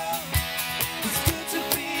 everybody. It's good to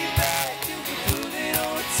be back. You can put it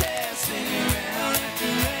on a test, singing round after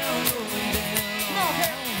round, going down on our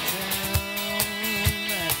hometown.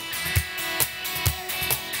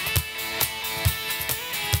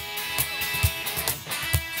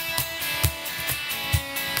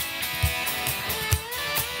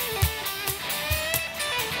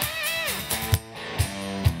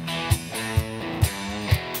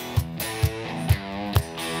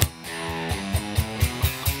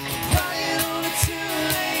 Flying on a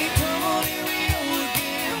two-lane, come on, here we go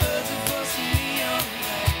again. Buzzing for some neon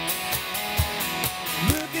light.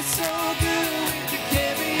 Looking so good with the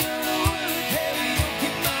carry-on the wood, karaoke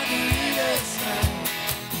margaritas night.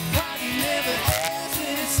 Party never ends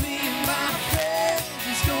when it's me and my friends.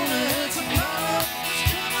 It's gonna hurt tomorrow. Just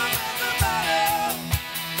come on, everybody.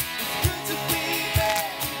 It's good to be back.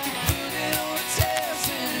 You can put it on a test,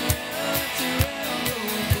 and round after round,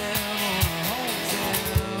 going down on our hometown.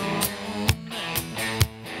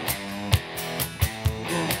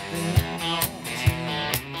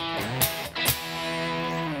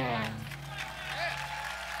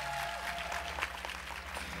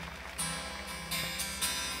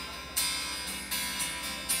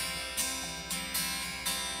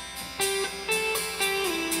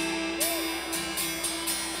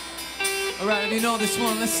 All right, if you know this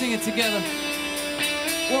one, let's sing it together.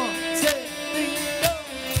 1, 2, 3, go.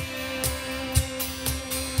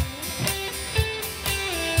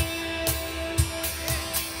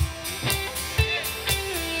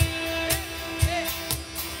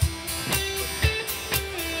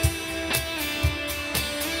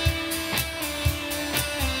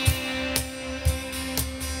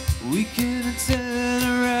 We couldn't turn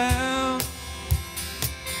around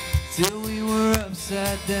till we were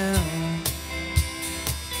upside down.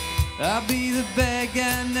 I'll be the bad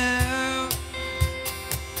guy now.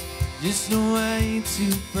 Just know I ain't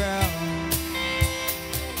too proud.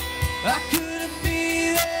 I couldn't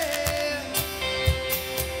be there,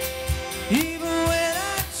 even when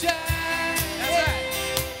I tried. That's right.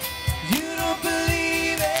 You don't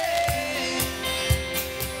believe it.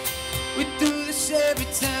 We do this every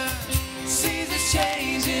time. Seasons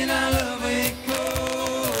change and I love it go.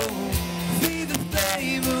 Feel the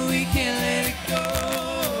flame, but we can't let it go.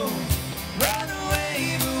 Run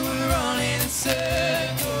away, but we're running in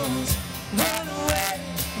circles. Run away,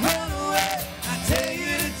 I tell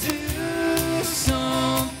you to do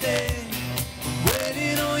something.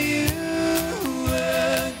 Waiting on you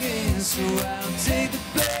again, so I don't take the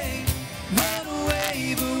blame. Run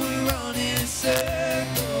away, but we're running in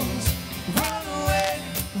circles. Run away.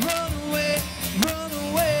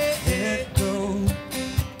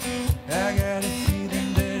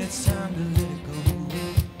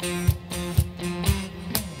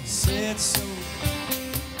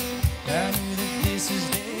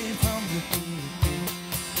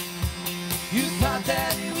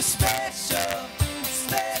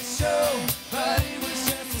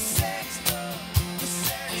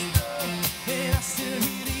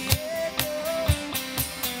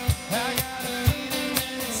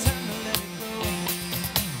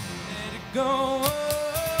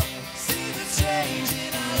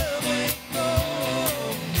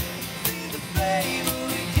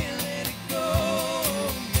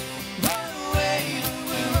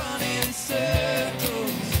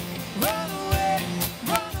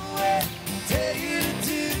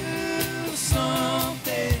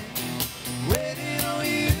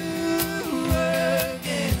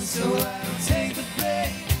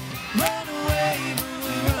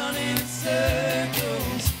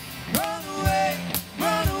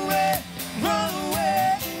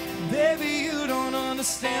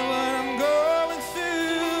 understand what I'm going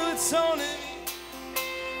through. It's only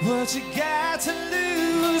me. What you got to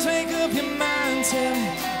lose? Make up your mind, tell me,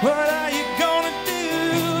 what are you gonna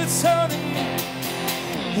do? It's only me.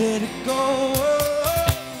 Let it go.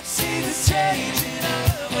 Seasons changing, I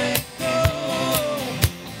let it go.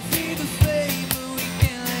 Feel the flame, but we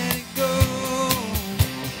can't let it go.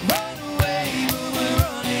 Run away, but we're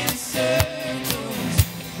running in circles.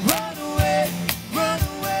 Run away,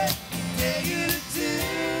 dare you to do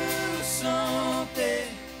something.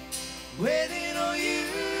 Waiting on you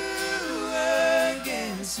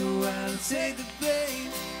again, so I'll take the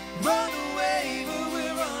blame. Run away, but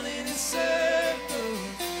we're running in circles.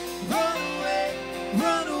 Run away,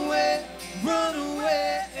 run away, run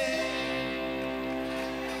away.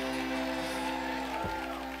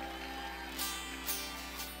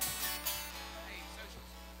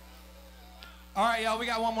 All right, y'all, we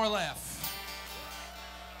got one more left.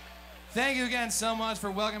 Thank you again so much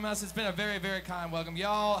for welcoming us. It's been a very, very kind welcome.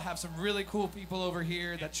 Y'all have some really cool people over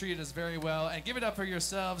here that treated us very well. And give it up for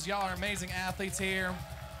yourselves. Y'all are amazing athletes here.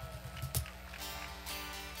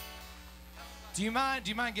 Do you mind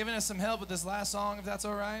giving us some help with this last song, if that's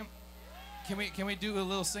all right? Can we do a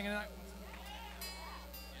little singing?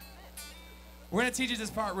 We're gonna teach you this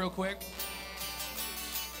part real quick.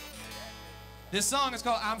 This song is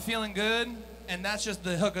called I'm Feeling Good, and that's just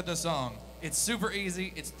the hook of the song. It's super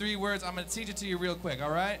easy. It's 3 words. I'm gonna teach it to you real quick, all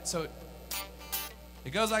right? So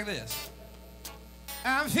it goes like this.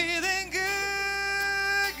 I'm feeling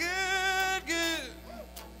good, good, good.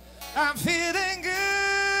 I'm feeling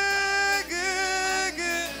good, good,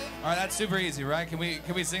 good. All right, that's super easy, right? Can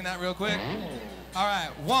we sing that real quick? All right,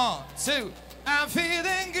 1, 2. I'm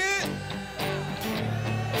feeling good.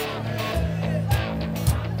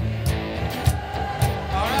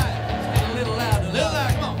 All right, a little louder,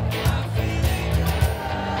 come on.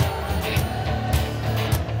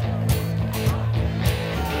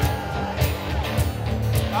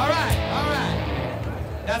 All right.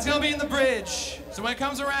 That's gonna be in the bridge. So when it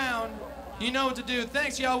comes around, you know what to do.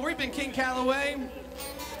 Thanks, y'all. We've been King Calaway.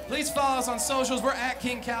 Please follow us on socials. We're at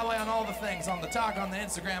King Calaway on all the things, on the talk, on the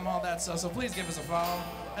Instagram, all that stuff. So please give us a follow.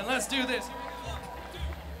 And let's do this.